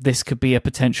like this could be a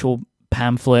potential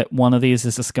pamphlet. One of these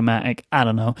is a schematic. I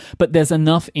don't know. But there's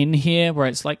enough in here where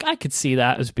it's like I could see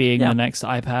that as being the next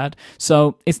iPad.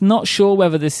 So it's not sure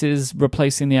whether this is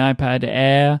replacing the iPad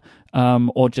Air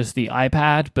or just the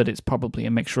iPad, but it's probably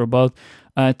a mixture of both.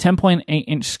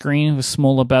 10.8-inch screen with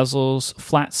smaller bezels,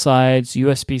 flat sides,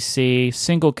 USB-C,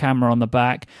 single camera on the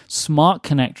back, smart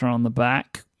connector on the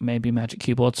back, maybe Magic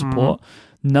Keyboard support,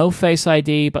 no Face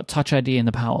ID, but Touch ID in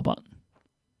the power button.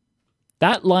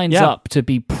 That lines up to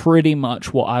be pretty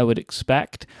much what I would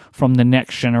expect from the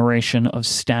next generation of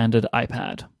standard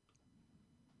iPad.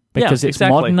 Because it's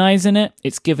modernizing it,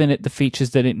 it's giving it the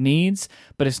features that it needs,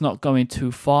 but it's not going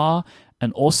too far.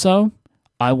 And also,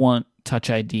 I want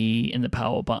Touch ID in the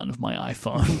power button of my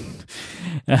iPhone.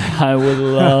 I would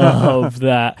love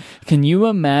that. Can you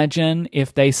imagine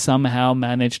if they somehow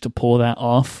managed to pull that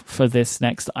off for this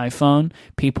next iPhone?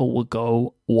 People would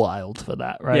go wild for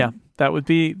that, right? Yeah, that would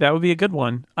be a good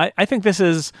one. I think this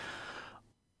is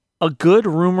a good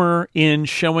rumor in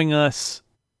showing us,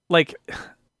 like,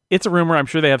 it's a rumor. I'm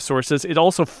sure they have sources. It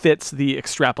also fits the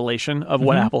extrapolation of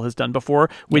what Apple has done before,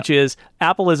 which is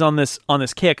Apple is on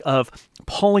this kick of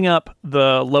pulling up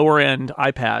the lower end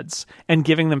iPads and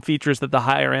giving them features that the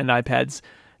higher end iPads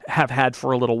have had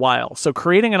for a little while. So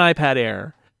creating an iPad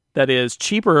Air that is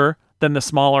cheaper than the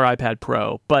smaller iPad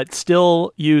Pro, but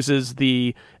still uses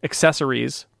the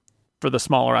accessories for the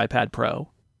smaller iPad Pro,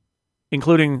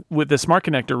 including with the smart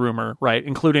connector rumor, right?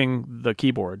 Including the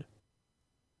keyboard.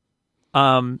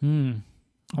 But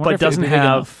doesn't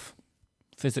have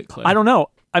physically. I don't know.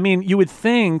 I mean, you would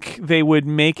think they would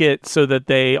make it so that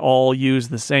they all use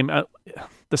the same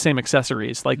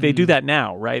accessories. Like they do that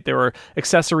now, right? There are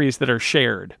accessories that are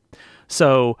shared.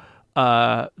 So,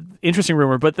 interesting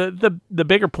rumor. But the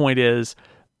bigger point is,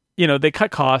 they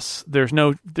cut costs. There's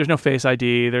no Face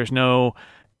ID. There's no,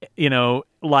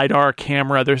 LiDAR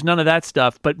camera. There's none of that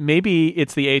stuff. But maybe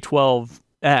it's the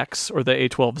A12X or the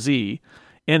A12Z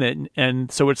in it,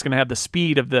 and so it's going to have the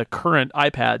speed of the current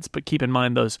iPads, but keep in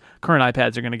mind those current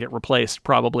iPads are going to get replaced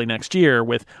probably next year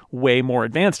with way more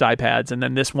advanced iPads, and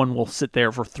then this one will sit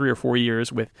there for 3 or 4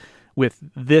 years with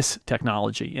this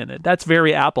technology in it. That's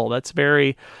very Apple. That's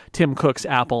very Tim Cook's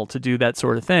Apple to do that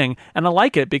sort of thing, and I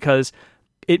like it because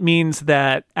it means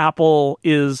that Apple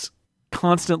is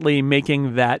constantly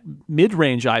making that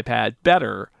mid-range iPad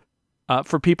better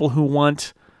for people who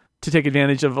want to take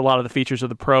advantage of a lot of the features of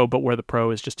the Pro, but where the Pro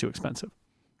is just too expensive.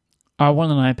 I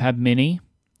want an iPad mini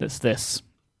that's this.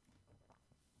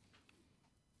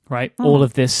 Right? All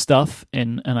of this stuff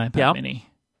in an iPad mini.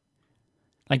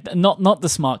 Like, not the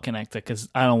smart connector, because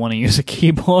I don't want to use a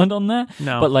keyboard on that.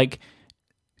 No. But, like,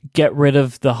 get rid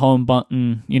of the home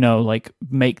button, like,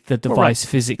 make the device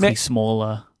physically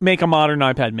smaller. Make a modern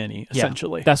iPad mini,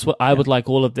 essentially. That's what I would like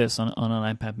all of this on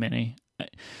an iPad mini.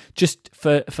 Just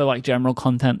for like general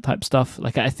content type stuff.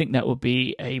 Like, I think that would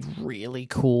be a really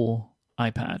cool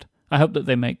iPad. I hope that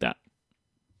they make that.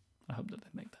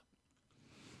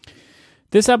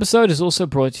 This episode is also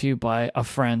brought to you by our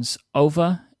friends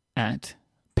over at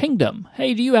Pingdom.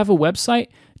 Hey, do you have a website?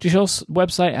 Does your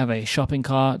website have a shopping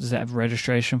cart? Does it have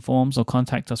registration forms or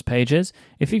contact us pages?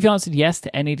 If you've answered yes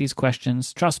to any of these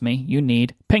questions, trust me, you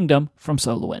need Pingdom from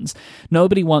SolarWinds.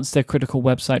 Nobody wants their critical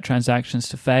website transactions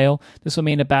to fail. This will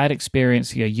mean a bad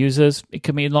experience for your users. It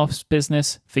could mean lost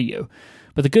business for you.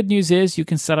 But the good news is you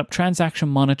can set up transaction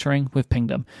monitoring with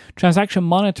Pingdom. Transaction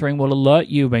monitoring will alert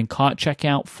you when cart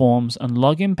checkout forms and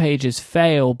login pages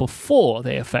fail before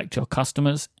they affect your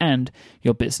customers and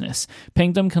your business.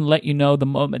 Pingdom can let you know the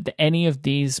moment that any of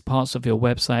these parts of your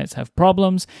websites have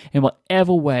problems in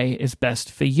whatever way is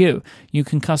best for you. You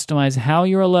can customize how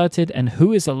you're alerted and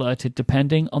who is alerted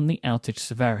depending on the outage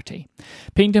severity.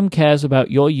 Pingdom cares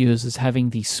about your users having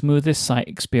the smoothest site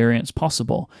experience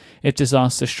possible. If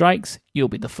disaster strikes, you'll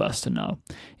be the first to know.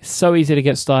 It's so easy to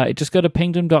get started. Just go to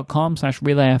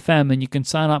pingdom.com/relayfm and you can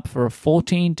sign up for a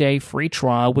 14-day free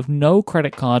trial with no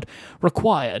credit card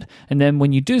required. And then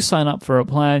when you do sign up for a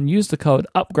plan, use the code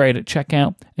UPGRADE at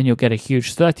checkout and you'll get a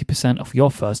huge 30% off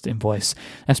your first invoice.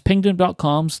 That's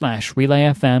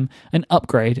pingdom.com/relayfm and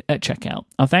upgrade at checkout.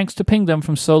 Our thanks to Pingdom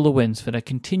from SolarWinds for their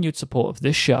continued support of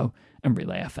this show and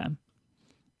Relay FM.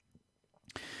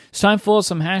 It's time for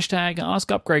some hashtag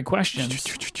Ask Upgrade questions.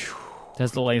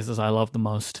 There's the lasers I love the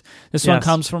most. This one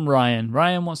comes from Ryan.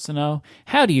 Ryan wants to know,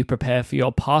 how do you prepare for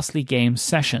your Parsley Games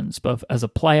sessions, both as a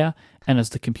player and as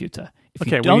the computer? If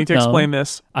we need to explain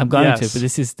this. I'm going to, but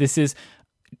this is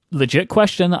legit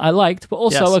question that I liked, but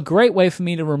also a great way for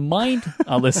me to remind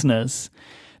our listeners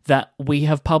that we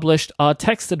have published our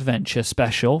text adventure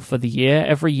special for the year.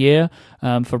 Every year,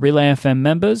 for Relay FM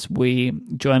members, we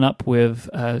join up with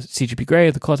CGP Grey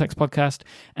of the Cortex podcast,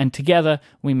 and together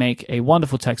we make a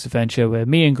wonderful text adventure where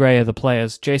me and Grey are the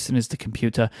players, Jason is the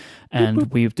computer,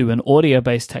 and we do an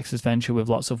audio-based text adventure with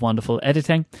lots of wonderful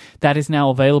editing. That is now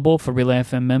available for Relay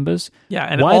FM members. Yeah,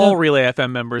 and all Relay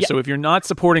FM members. Yeah. So if you're not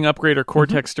supporting Upgrade or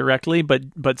Cortex directly,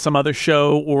 but some other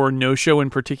show or no show in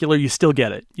particular, you still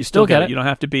get it. You still get it. You don't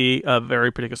have to be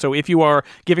very particular. So if you are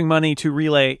giving money to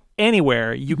Relay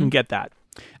anywhere, you can get that.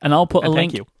 And I'll put a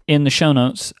link in the show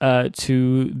notes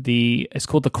to it's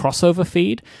called the crossover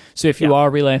feed. So if you are a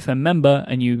Relay FM member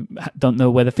and you don't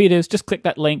know where the feed is, just click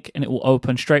that link and it will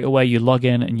open straight away. You log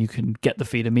in and you can get the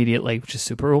feed immediately, which is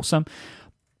super awesome.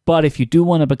 But if you do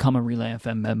want to become a Relay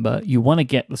FM member, you want to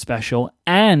get the special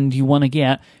and you want to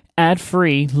get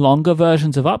ad-free, longer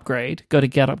versions of Upgrade, go to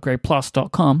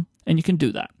getupgradeplus.com and you can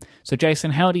do that. So, Jason,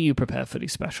 how do you prepare for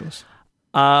these specials?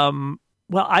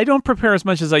 Well, I don't prepare as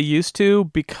much as I used to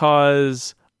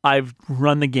because I've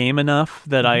run the game enough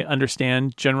that I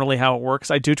understand generally how it works.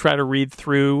 I do try to read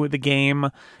through the game.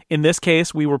 In this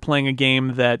case, we were playing a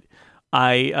game that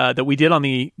that we did on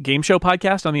the Game Show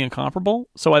podcast on the Incomparable.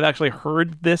 So I've actually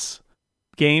heard this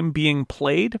game being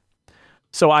played.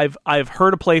 So I've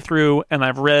heard a playthrough and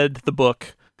I've read the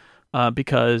book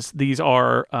because these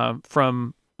are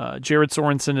from Jared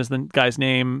Sorensen is the guy's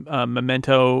name.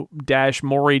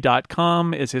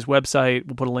 Memento-mori.com is his website.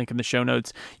 We'll put a link in the show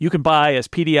notes. You can buy as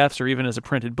PDFs or even as a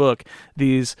printed book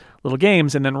these little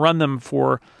games and then run them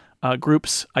for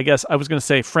groups. I guess I was going to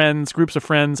say groups of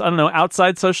friends. I don't know,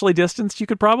 outside socially distanced, you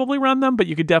could probably run them, but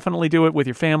you could definitely do it with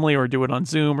your family or do it on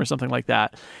Zoom or something like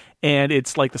that. And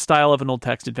it's like the style of an old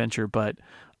text adventure, but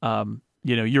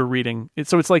you're reading it.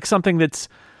 So it's like something that's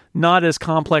not as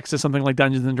complex as something like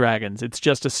Dungeons and Dragons. It's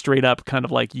just a straight up kind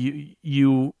of like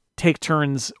you take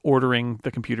turns ordering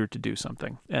the computer to do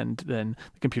something, and then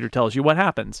the computer tells you what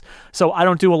happens. So I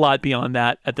don't do a lot beyond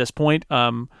that at this point.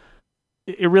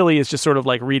 It really is just sort of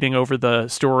like reading over the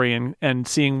story and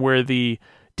seeing where the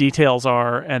details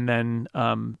are, and then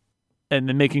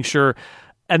making sure.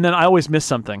 And then I always miss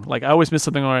something. Like I always miss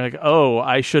something where I'm like, oh,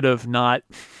 I should have not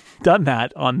done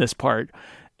that on this part.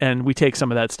 And we take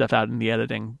some of that stuff out in the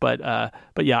editing. But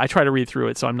yeah, I try to read through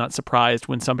it so I'm not surprised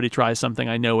when somebody tries something.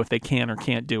 I know if they can or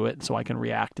can't do it, so I can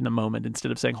react in the moment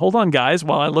instead of saying, hold on, guys,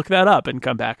 while I look that up and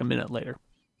come back a minute later.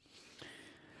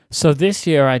 So this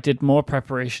year I did more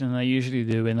preparation than I usually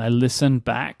do, and I listened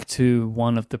back to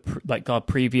one of our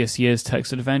previous year's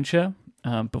text adventure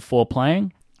before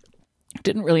playing. It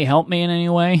didn't really help me in any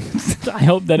way. I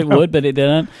hoped that it would, but it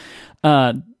didn't.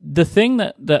 The thing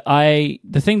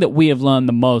that we have learned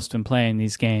the most in playing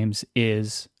these games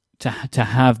is to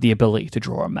have the ability to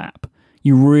draw a map.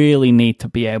 You really need to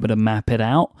be able to map it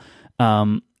out.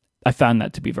 I found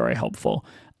that to be very helpful.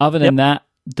 Other than that,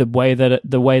 the way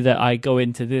that I go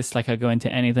into this, like I go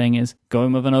into anything, is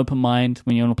going with an open mind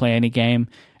when you want to play any game,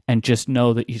 and just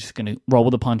know that you're just going to roll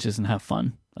the punches and have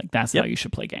fun. Like that's how you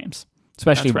should play games,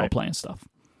 especially role-playing stuff.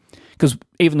 Because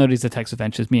even though these are text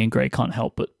adventures, me and Gray can't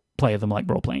help but play them like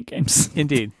role-playing games.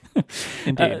 Indeed.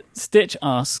 Stitch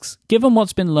asks, given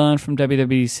what's been learned from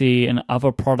WWDC and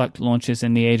other product launches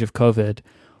in the age of COVID,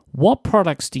 what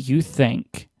products do you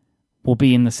think will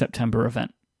be in the September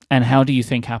event? And how do you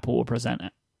think Apple will present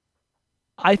it?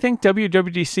 I think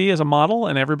WWDC is a model,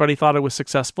 and everybody thought it was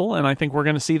successful, and I think we're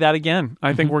going to see that again.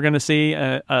 I think we're going to see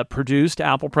a produced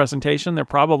Apple presentation. They're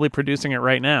probably producing it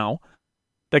right now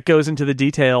that goes into the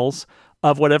details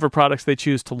of whatever products they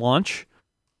choose to launch.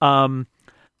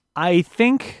 I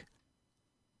think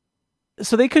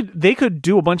so. They could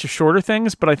do a bunch of shorter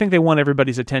things, but I think they want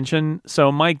everybody's attention.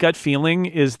 So my gut feeling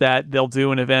is that they'll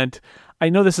do an event. I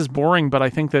know this is boring, but I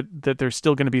think that there's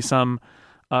still going to be some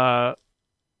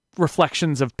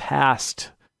reflections of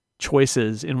past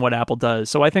choices in what Apple does.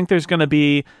 So I think there's going to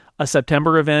be a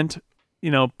September event,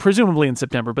 presumably in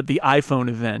September, but the iPhone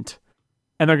event.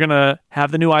 And they're going to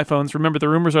have the new iPhones. Remember, the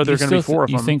rumors are there are going to be 4 of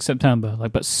them. You think September,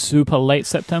 but super late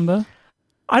September?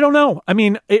 I don't know. I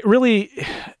mean, it really...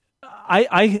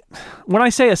 when I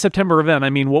say a September event, I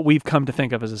mean what we've come to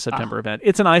think of as a September event.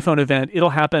 It's an iPhone event. It'll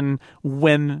happen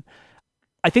when...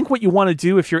 I think what you want to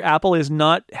do if you're Apple is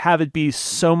not have it be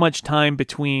so much time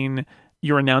between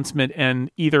your announcement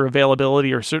and either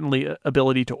availability or certainly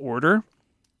ability to order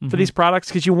for these products,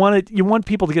 because you want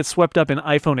people to get swept up in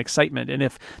iPhone excitement. And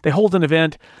if they hold an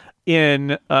event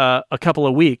in a couple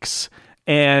of weeks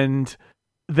and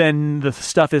then the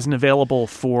stuff isn't available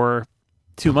for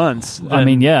 2 months, I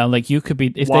mean, yeah, you could be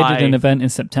if they did an event in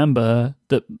September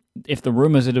that. If the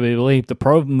rumors are to be believed, the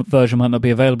Pro version might not be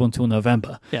available until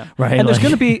November. Yeah, right. And there's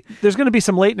going to be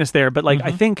some lateness there, but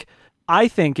I think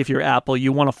if you're Apple,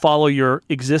 you want to follow your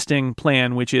existing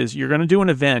plan, which is you're going to do an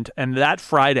event, and that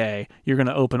Friday you're going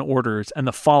to open orders, and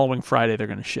the following Friday they're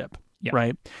going to ship. Yeah.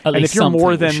 Right. At least if you're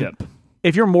more than something.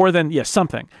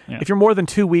 Yeah. If you're more than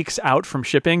 2 weeks out from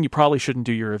shipping, you probably shouldn't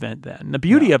do your event then. And the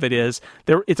beauty of it is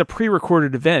it's a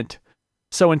pre-recorded event.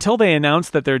 So until they announce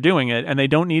that they're doing it, and they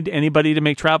don't need anybody to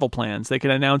make travel plans, they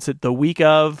can announce it the week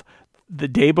of, the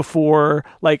day before.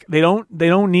 They don't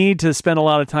need to spend a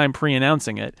lot of time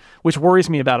pre-announcing it, which worries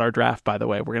me about our draft. By the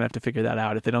way, we're gonna have to figure that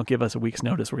out. If they don't give us a week's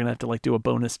notice, we're gonna have to do a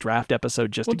bonus draft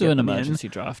episode just to get an emergency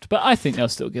draft. But I think they'll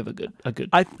still give a good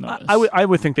notice. I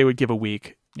would think they would give a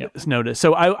week notice.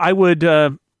 So I would.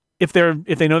 If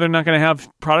they know they're not going to have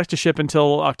products to ship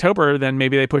until October, then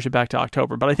maybe they push it back to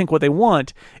October. But I think what they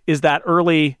want is that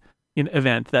early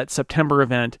event, that September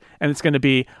event, and it's going to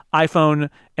be iPhone,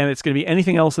 and it's going to be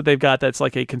anything else that they've got that's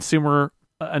like a consumer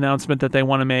announcement that they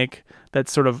want to make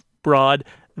that's sort of broad.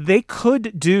 They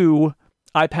could do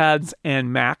iPads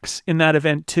and Macs in that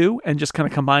event too, and just kind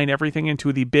of combine everything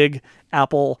into the big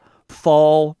Apple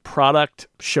fall product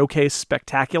showcase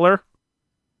spectacular.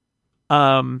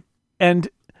 And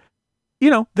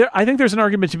I think there's an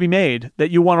argument to be made that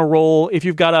you want to roll, if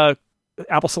you've got a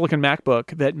Apple Silicon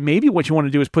MacBook, that maybe what you want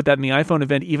to do is put that in the iPhone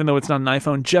event, even though it's not an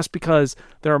iPhone, just because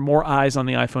there are more eyes on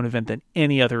the iPhone event than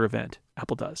any other event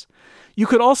Apple does. You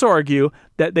could also argue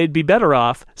that they'd be better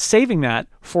off saving that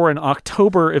for an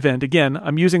October event. Again,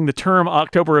 I'm using the term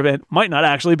October event, might not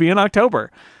actually be in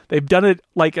October. They've done it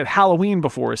at Halloween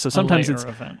before, so sometimes it's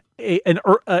event.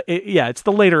 It's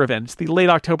the later event. It's the late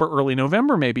October, early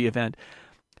November maybe event.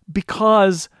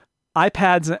 Because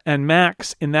iPads and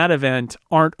Macs in that event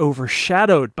aren't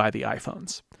overshadowed by the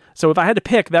iPhones. So if I had to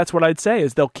pick, that's what I'd say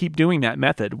is they'll keep doing that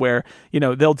method where,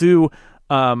 they'll do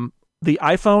the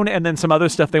iPhone and then some other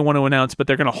stuff they want to announce, but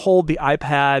they're going to hold the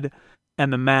iPad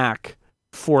and the Mac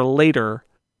for later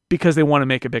because they want to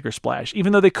make a bigger splash.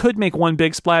 Even though they could make one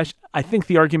big splash, I think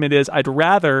the argument is I'd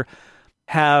rather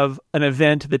have an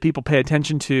event that people pay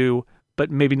attention to, but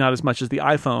maybe not as much as the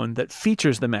iPhone, that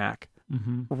features the Mac.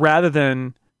 Mm-hmm. Rather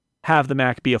than have the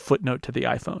Mac be a footnote to the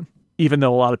iPhone, even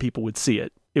though a lot of people would see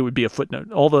it, it would be a footnote.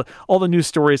 All the news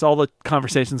stories, all the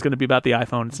conversation is going to be about the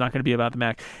iPhone. It's not going to be about the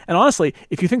Mac. And honestly,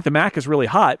 if you think the Mac is really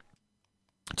hot,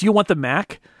 do you want the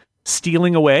Mac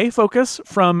stealing away focus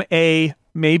from a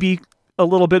maybe a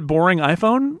little bit boring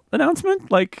iPhone announcement?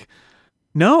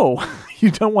 No,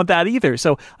 you don't want that either.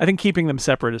 So I think keeping them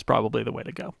separate is probably the way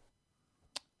to go.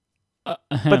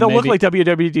 But they'll look like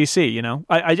WWDC,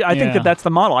 I think that's the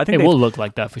model. I think it will look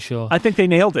like that for sure. I think they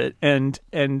nailed it, and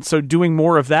so doing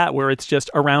more of that, where it's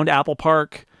just around Apple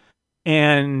Park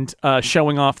and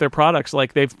showing off their products,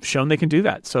 like they've shown they can do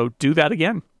that. So do that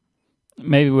again.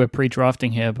 Maybe we're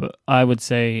pre-drafting here, but I would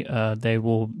say they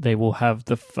will have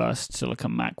the first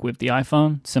Silicon Mac with the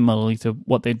iPhone, similarly to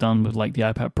what they've done with the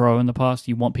iPad Pro in the past.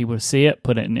 You want people to see it,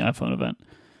 put it in the iPhone event.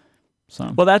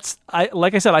 So. Well,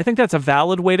 like I said, I think that's a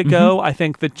valid way to go. I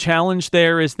think the challenge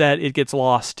there is that it gets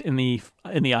lost in the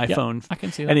iPhone. Yeah, I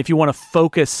can see that. And if you want to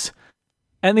focus,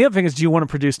 and the other thing is, do you want to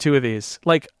produce 2 of these?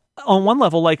 On one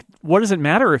level, what does it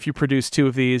matter if you produce 2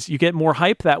 of these? You get more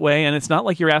hype that way, and it's not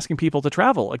like you're asking people to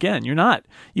travel. Again, you're not.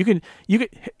 You can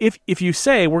if you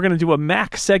say we're going to do a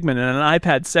Mac segment and an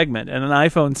iPad segment and an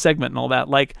iPhone segment and all that,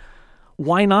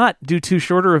 why not do 2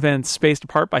 shorter events spaced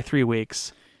apart by 3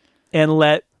 weeks and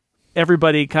let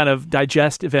everybody kind of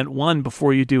digest event 1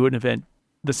 before you do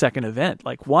the second event?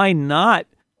 Like, why not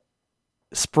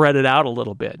spread it out a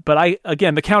little bit? But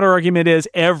again, the counter argument is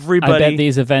everybody. I bet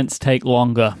these events take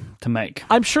longer to make.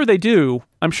 I'm sure they do.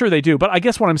 But I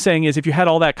guess what I'm saying is if you had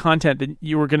all that content that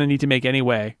you were going to need to make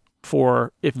anyway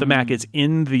for if the Mac is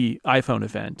in the iPhone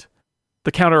event,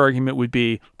 the counter argument would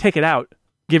be take it out,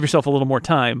 give yourself a little more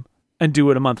time, and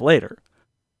do it a month later.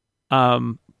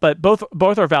 But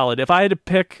both are valid. If I had to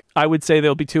pick, I would say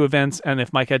there'll be 2 events, and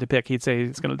if Mike had to pick, he'd say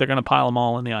they're going to pile them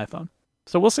all in the iPhone.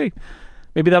 So we'll see.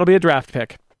 Maybe that'll be a draft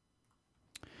pick.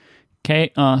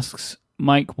 Kate asks,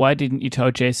 Mike, why didn't you tell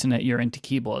Jason that you're into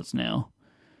keyboards now?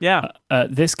 Yeah.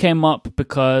 This came up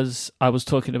because I was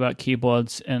talking about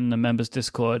keyboards in the members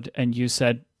Discord, and you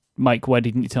said, Mike, why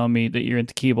didn't you tell me that you're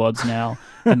into keyboards now?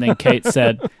 And then Kate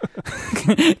said,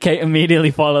 Kate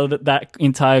immediately followed that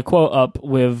entire quote up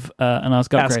with an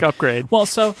Ask Upgrade. Ask Upgrade. Well,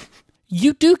 so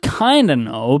you do kind of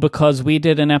know because we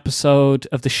did an episode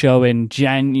of the show in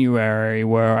January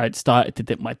where I'd started to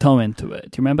dip my toe into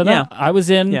it. Do you remember that?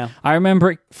 Yeah. I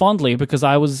remember it fondly because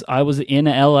I was in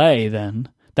LA then.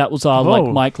 That was our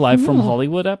like Mike Live from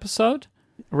Hollywood episode.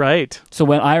 Right. So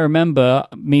when I remember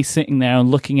me sitting there and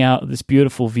looking out at this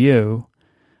beautiful view,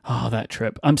 that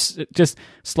trip. I'm just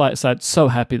slight aside, so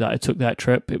happy that I took that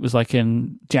trip. It was like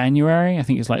in January. I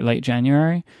think it was like late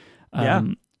January.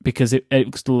 Because it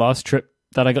was the last trip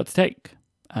that I got to take.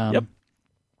 Yep.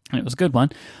 And it was a good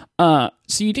one. So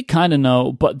you did kind of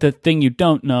know, but the thing you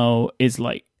don't know is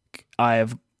like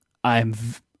I'm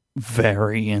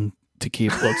very into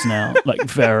keyboards now. Like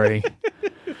very...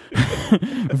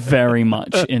 very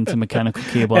much into mechanical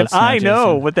keyboards. And I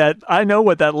know what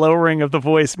that lowering of the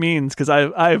voice means because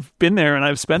I've been there and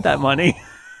I've spent that money.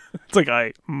 It's like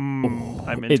I'm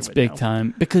into it's big now.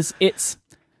 time because it's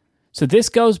so this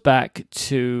goes back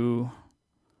to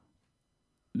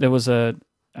there was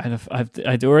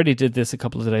I'd already did this a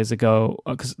couple of days ago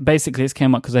because basically this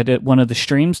came up because I did one of the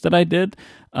streams that I did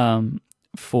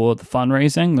for the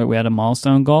fundraising that we had a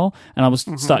milestone goal and I was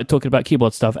started talking about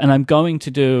keyboard stuff and I'm going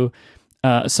to do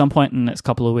at some point in the next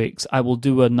couple of weeks I will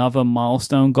do another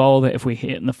milestone goal that if we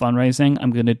hit in the fundraising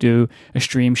I'm going to do a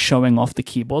stream showing off the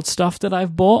keyboard stuff that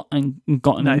I've bought and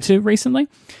gotten into recently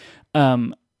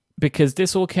because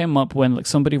this all came up when like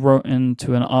somebody wrote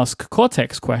into an Ask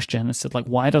Cortex question and said like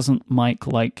why doesn't Mike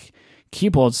like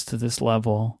keyboards to this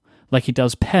level like he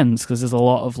does pens because there's a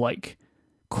lot of like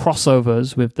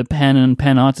crossovers with the pen and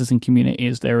pen artisan community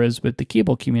as there is with the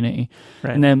keyboard community.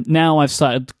 Right. And then now I've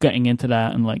started getting into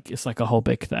that and like it's like a whole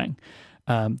big thing.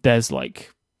 There's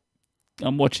like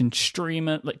I'm watching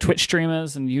like Twitch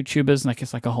streamers and YouTubers and like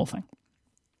it's like a whole thing.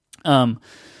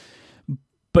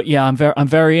 But yeah, I'm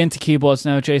very into keyboards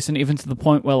now, Jason, even to the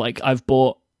point where like I've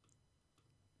bought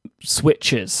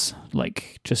switches,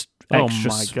 like just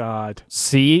extra. Oh my god.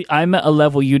 See, I'm at a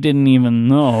level you didn't even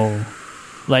know.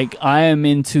 Like I am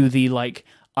into the like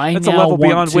That's a level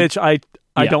beyond which I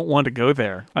don't want to go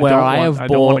there. I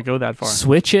don't want to go that far.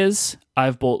 Switches.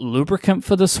 I've bought lubricant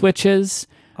for the switches.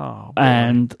 Oh,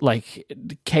 and like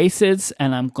cases,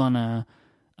 and I'm going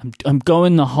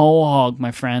the whole hog,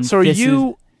 my friend. So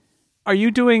are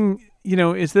you doing? You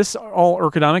know, is this all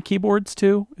ergonomic keyboards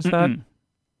too? Is that?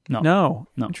 No.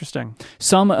 Interesting.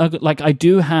 Some like I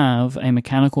do have a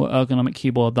mechanical ergonomic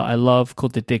keyboard that I love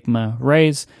called the Digma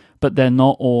Raise. But they're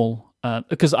not all,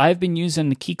 because I've been using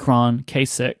the Keychron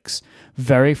K6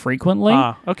 very frequently.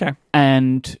 Okay.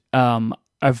 And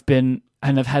I've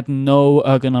had no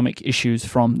ergonomic issues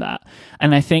from that.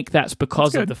 And I think that's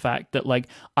because of the fact that like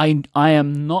I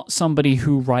am not somebody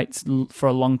who writes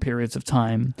for long periods of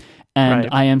time. And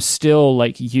I am still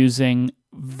like using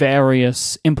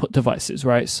various input devices,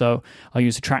 right? So I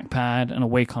use a trackpad and a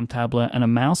Wacom tablet and a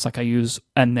mouse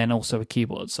and then also a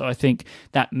keyboard. So I think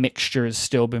that mixture has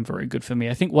still been very good for me.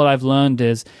 I think what I've learned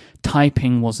is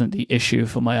typing wasn't the issue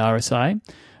for my RSI.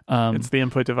 It's the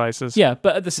input devices. Yeah,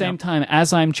 but at the same time,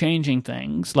 as I'm changing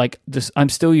things, like this, I'm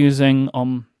still using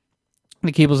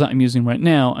the keyboards that I'm using right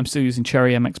now, I'm still using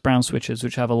Cherry MX Brown switches,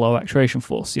 which have a low actuation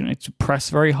force. You know, to press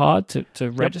very hard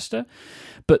to register.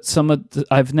 But some of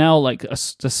I've now like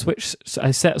the switch. I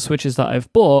set of switches that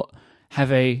I've bought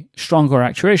have a stronger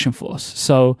actuation force.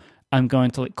 So I'm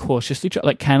going to like cautiously try.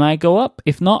 Like, can I go up?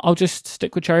 If not, I'll just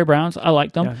stick with Cherry Browns. I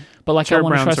like them, but like I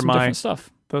want to try some different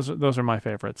stuff. Those are my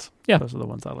favorites. Yeah, those are the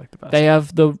ones I like the best. They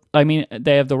have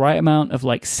the right amount of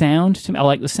like sound to me. I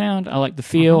like the sound. I like the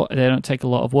feel. They don't take a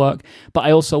lot of work. But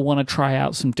I also want to try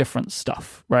out some different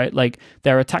stuff. Right, like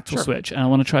they're a tactile switch, and I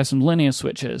want to try some linear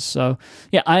switches. So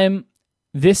yeah,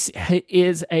 This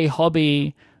is a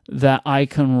hobby that I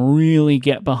can really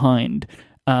get behind.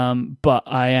 But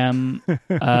I am.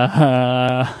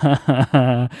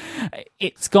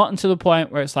 It's gotten to the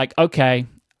point where it's like, okay,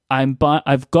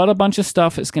 I've got a bunch of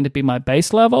stuff. It's going to be my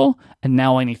base level, and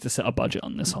now I need to set a budget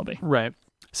on this hobby. Right.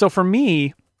 So for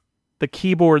me, the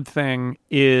keyboard thing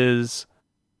is.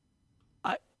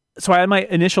 So I had my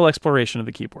initial exploration of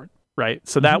the keyboard, right?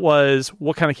 So that was,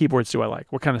 what kind of keyboards do I like?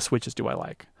 What kind of switches do I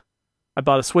like? I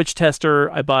bought a switch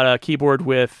tester. I bought a keyboard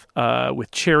with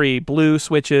cherry blue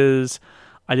switches.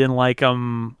 I didn't like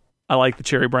them. I like the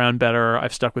cherry brown better.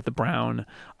 I've stuck with the brown.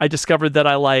 I discovered that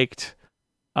I liked,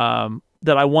 that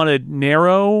I wanted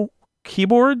narrow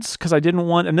keyboards because I didn't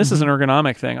want, and this is an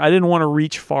ergonomic thing, I didn't want to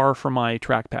reach far from my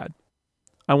trackpad.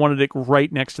 I wanted it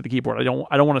right next to the keyboard. I don't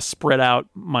want to spread out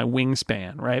my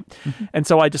wingspan, right? And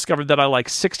so I discovered that I like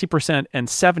 60% and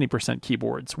 70%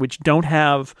 keyboards, which don't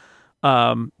have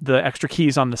the extra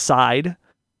keys on the side.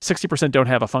 60% don't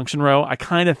have a function row. I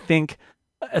kind of think,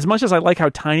 as much as I like how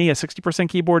tiny a 60%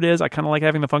 keyboard is, I kind of like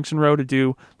having the function row to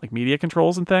do like media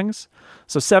controls and things.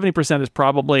 So 70% is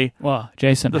probably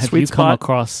Jason, the have sweet you come spot.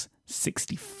 Across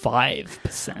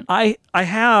 65%? I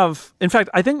have. In fact,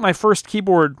 I think my first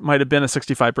keyboard might have been a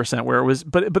 65% where it was,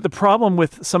 but the problem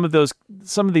with some of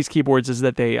these keyboards is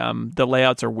that they the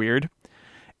layouts are weird.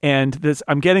 And this,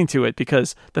 I'm getting to it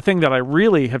because the thing that I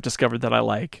really have discovered that I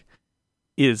like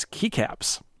is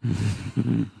keycaps.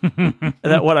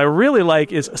 That what I really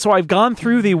like is, so I've gone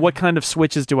through the what kind of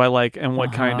switches do I like and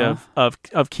what kind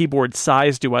of keyboard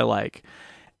size do I like.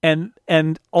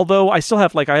 And although I still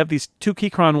have, I have these two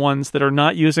Keychron ones that are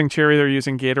not using Cherry, they're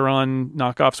using Gatoron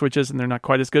knockoff switches, and they're not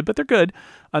quite as good, but they're good.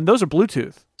 And those are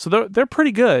Bluetooth, so they're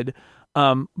pretty good.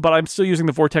 But I'm still using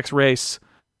the Vortex Race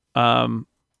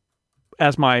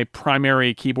as my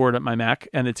primary keyboard at my Mac,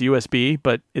 and it's USB,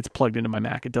 but it's plugged into my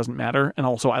Mac. It doesn't matter, and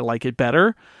also I like it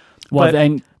better. Well,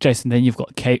 then, Jason, then you've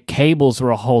got cables are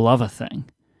a whole other thing,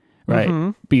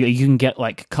 right? But you can get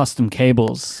custom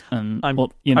cables, and I'm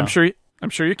sure you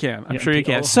can. I'm sure you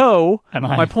can. oh. So And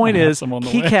my point is, some on the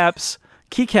way.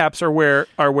 keycaps are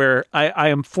where I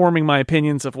am forming my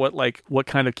opinions of what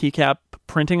kind of keycap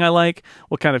printing I like,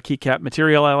 what kind of keycap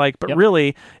material I like. But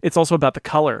really, it's also about the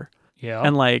color. Yeah.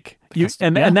 And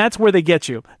and that's where they get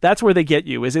you. That's where they get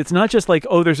you. Is it's not just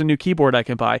there's a new keyboard I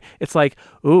can buy. It's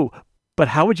but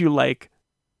how would you like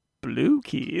blue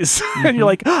keys? And you're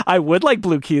like, I would like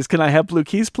blue keys. Can I have blue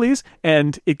keys, please?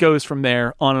 And it goes from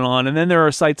there on and on. And then there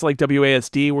are sites like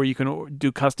WASD where you can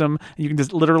do custom. You can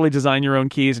just literally design your own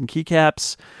keys and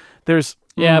keycaps. But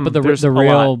the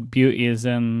real beauty is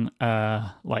in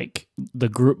the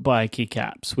group buy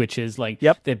keycaps, which is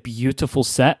they're beautiful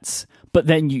sets, but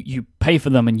then you pay for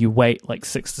them and you wait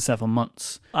 6 to 7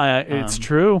 months. It's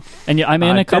true. And I'm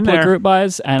in a couple of group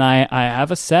buys, and I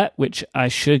have a set which I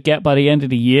should get by the end of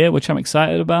the year, which I'm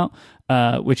excited about,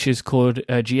 which is called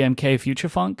GMK Future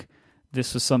Funk.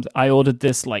 This was something I ordered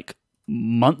this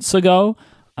months ago,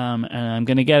 and I'm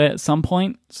going to get it at some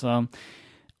point. So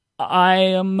I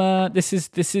am. This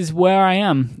is where I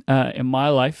am in my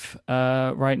life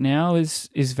right now. Is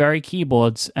very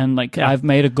keyboards, and I've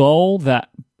made a goal that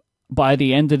by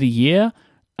the end of the year,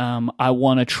 I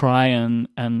want to try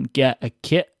and get a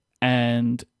kit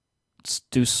and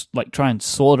do try and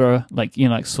solder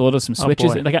solder some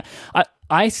switches.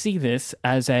 I see this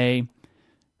as a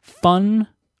fun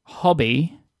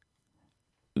hobby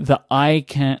that I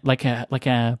can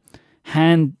a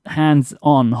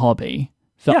hands-on hobby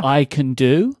that I can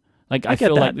do. I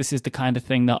feel like this is the kind of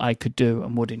thing that I could do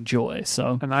and would enjoy.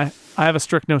 So, and I have a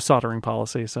strict no soldering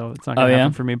policy, so it's not going to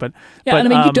happen for me. But and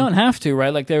you don't have to,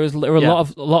 right? There are a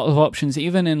lot of options,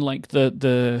 even in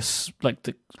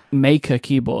the maker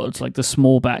keyboards, the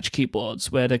small batch keyboards,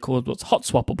 where they're called what's hot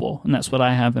swappable, and that's what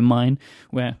I have in mind,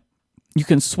 where you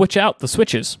can switch out the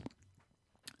switches.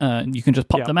 You can just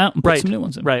pop them out and put some new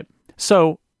ones in. Right.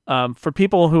 So, for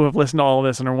people who have listened to all of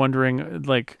this and are wondering,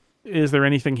 is there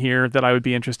anything here that I would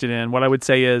be interested in? What I would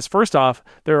say is, first off,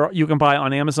 you can buy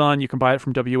on Amazon. You can buy it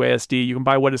from WASD. You can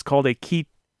buy what is called a key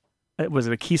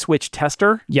switch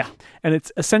tester? Yeah, and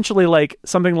it's essentially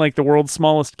something like the world's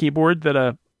smallest keyboard that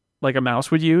a mouse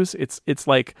would use. It's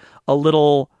a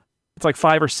little. It's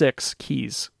 5 or 6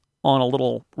 keys on a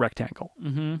little rectangle.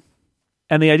 Mm-hmm.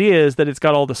 And the idea is that it's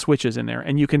got all the switches in there,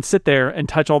 and you can sit there and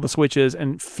touch all the switches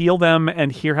and feel them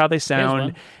and hear how they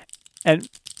sound, and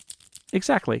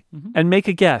exactly, and make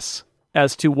a guess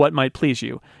as to what might please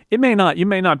you. You may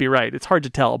not be right. It's hard to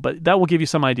tell, but that will give you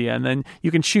some idea, and then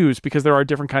you can choose because there are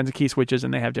different kinds of key switches,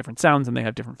 and they have different sounds and they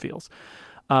have different feels.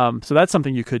 So that's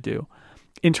something you could do.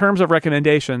 In terms of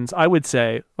recommendations, I would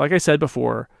say, like I said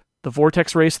before, the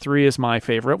Vortex Race 3 is my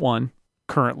favorite one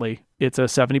currently. It's a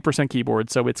 70% keyboard,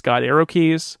 so it's got arrow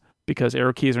keys because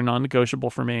arrow keys are non-negotiable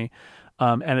for me,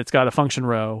 and it's got a function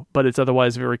row, but it's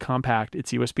otherwise very compact.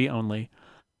 It's USB only.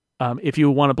 If you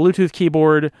want a Bluetooth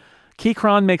keyboard,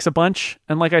 Keychron makes a bunch,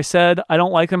 and like I said, I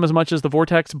don't like them as much as the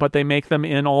Vortex, but they make them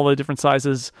in all the different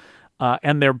sizes,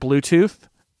 and they're Bluetooth,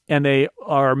 and they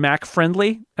are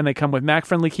Mac-friendly, and they come with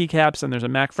Mac-friendly keycaps, and there's a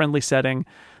Mac-friendly setting.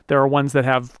 There are ones that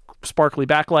have sparkly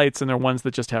backlights, and there are ones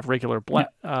that just have regular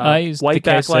I use white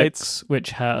the backlights. K6,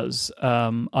 which has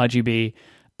RGB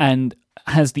and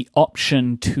has the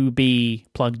option to be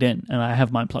plugged in, and I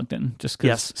have mine plugged in just because.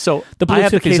 Yes, so the I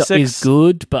have the Bluetooth K6. is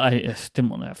good, but I didn't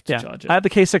want to have to charge it. I have the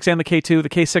K6 and the K2. The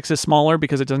K6 is smaller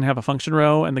because it doesn't have a function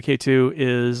row, and the K2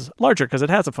 is larger because it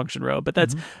has a function row. But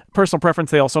that's personal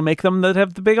preference. They also make them that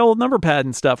have the big old number pad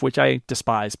and stuff, which I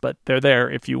despise, but they're there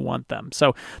if you want them.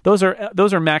 So those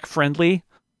are Mac friendly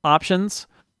options.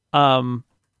 And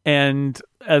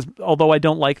although I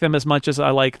don't like them as much as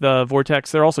I like the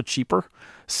Vortex, they're also cheaper.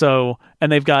 So,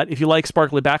 and they've got, if you like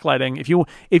sparkly backlighting, if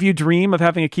you dream of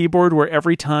having a keyboard where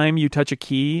every time you touch a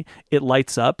key, it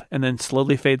lights up and then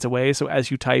slowly fades away. So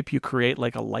as you type, you create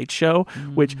like a light show,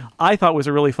 which I thought was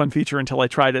a really fun feature until I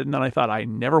tried it. And then I thought, I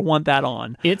never want that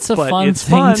on. It's a fun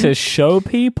thing to show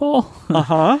people.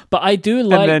 But I do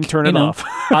like, and then turn it off.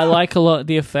 I like a lot of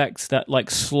the effects that like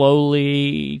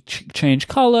slowly change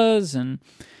colors, and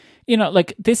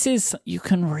like this is, you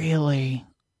can really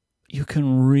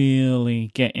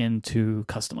get into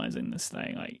customizing this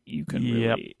thing. Like you can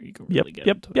really get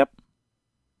into it.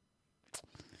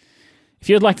 If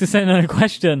you'd like to send in a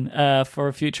question for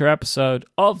a future episode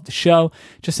of the show,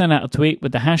 just send out a tweet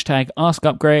with the hashtag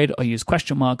AskUpgrade or use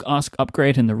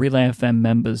 !AskUpgrade in the Relay FM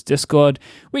members Discord,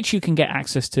 which you can get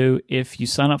access to if you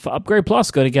sign up for Upgrade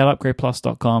Plus. Go to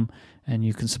getupgradeplus.com and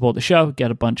you can support the show, get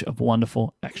a bunch of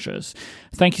wonderful extras.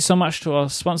 Thank you so much to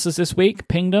our sponsors this week,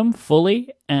 Pingdom,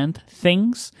 Fully, and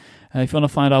Things. If you want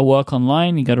to find our work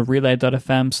online, you go to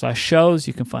relay.fm/shows.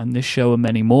 You can find this show and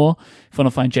many more. If you want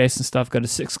to find Jason's stuff, go to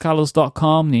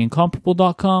sixcolors.com,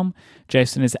 theincomparable.com.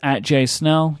 Jason is at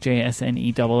jsnell,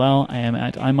 JSNELL. I am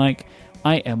at imyke,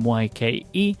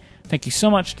 IMYKE. Thank you so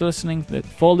much for listening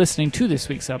to this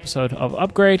week's episode of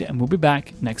Upgrade, and we'll be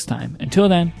back next time. Until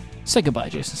then, say goodbye,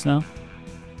 Jason Snell.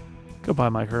 Goodbye,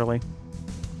 Mike Hurley.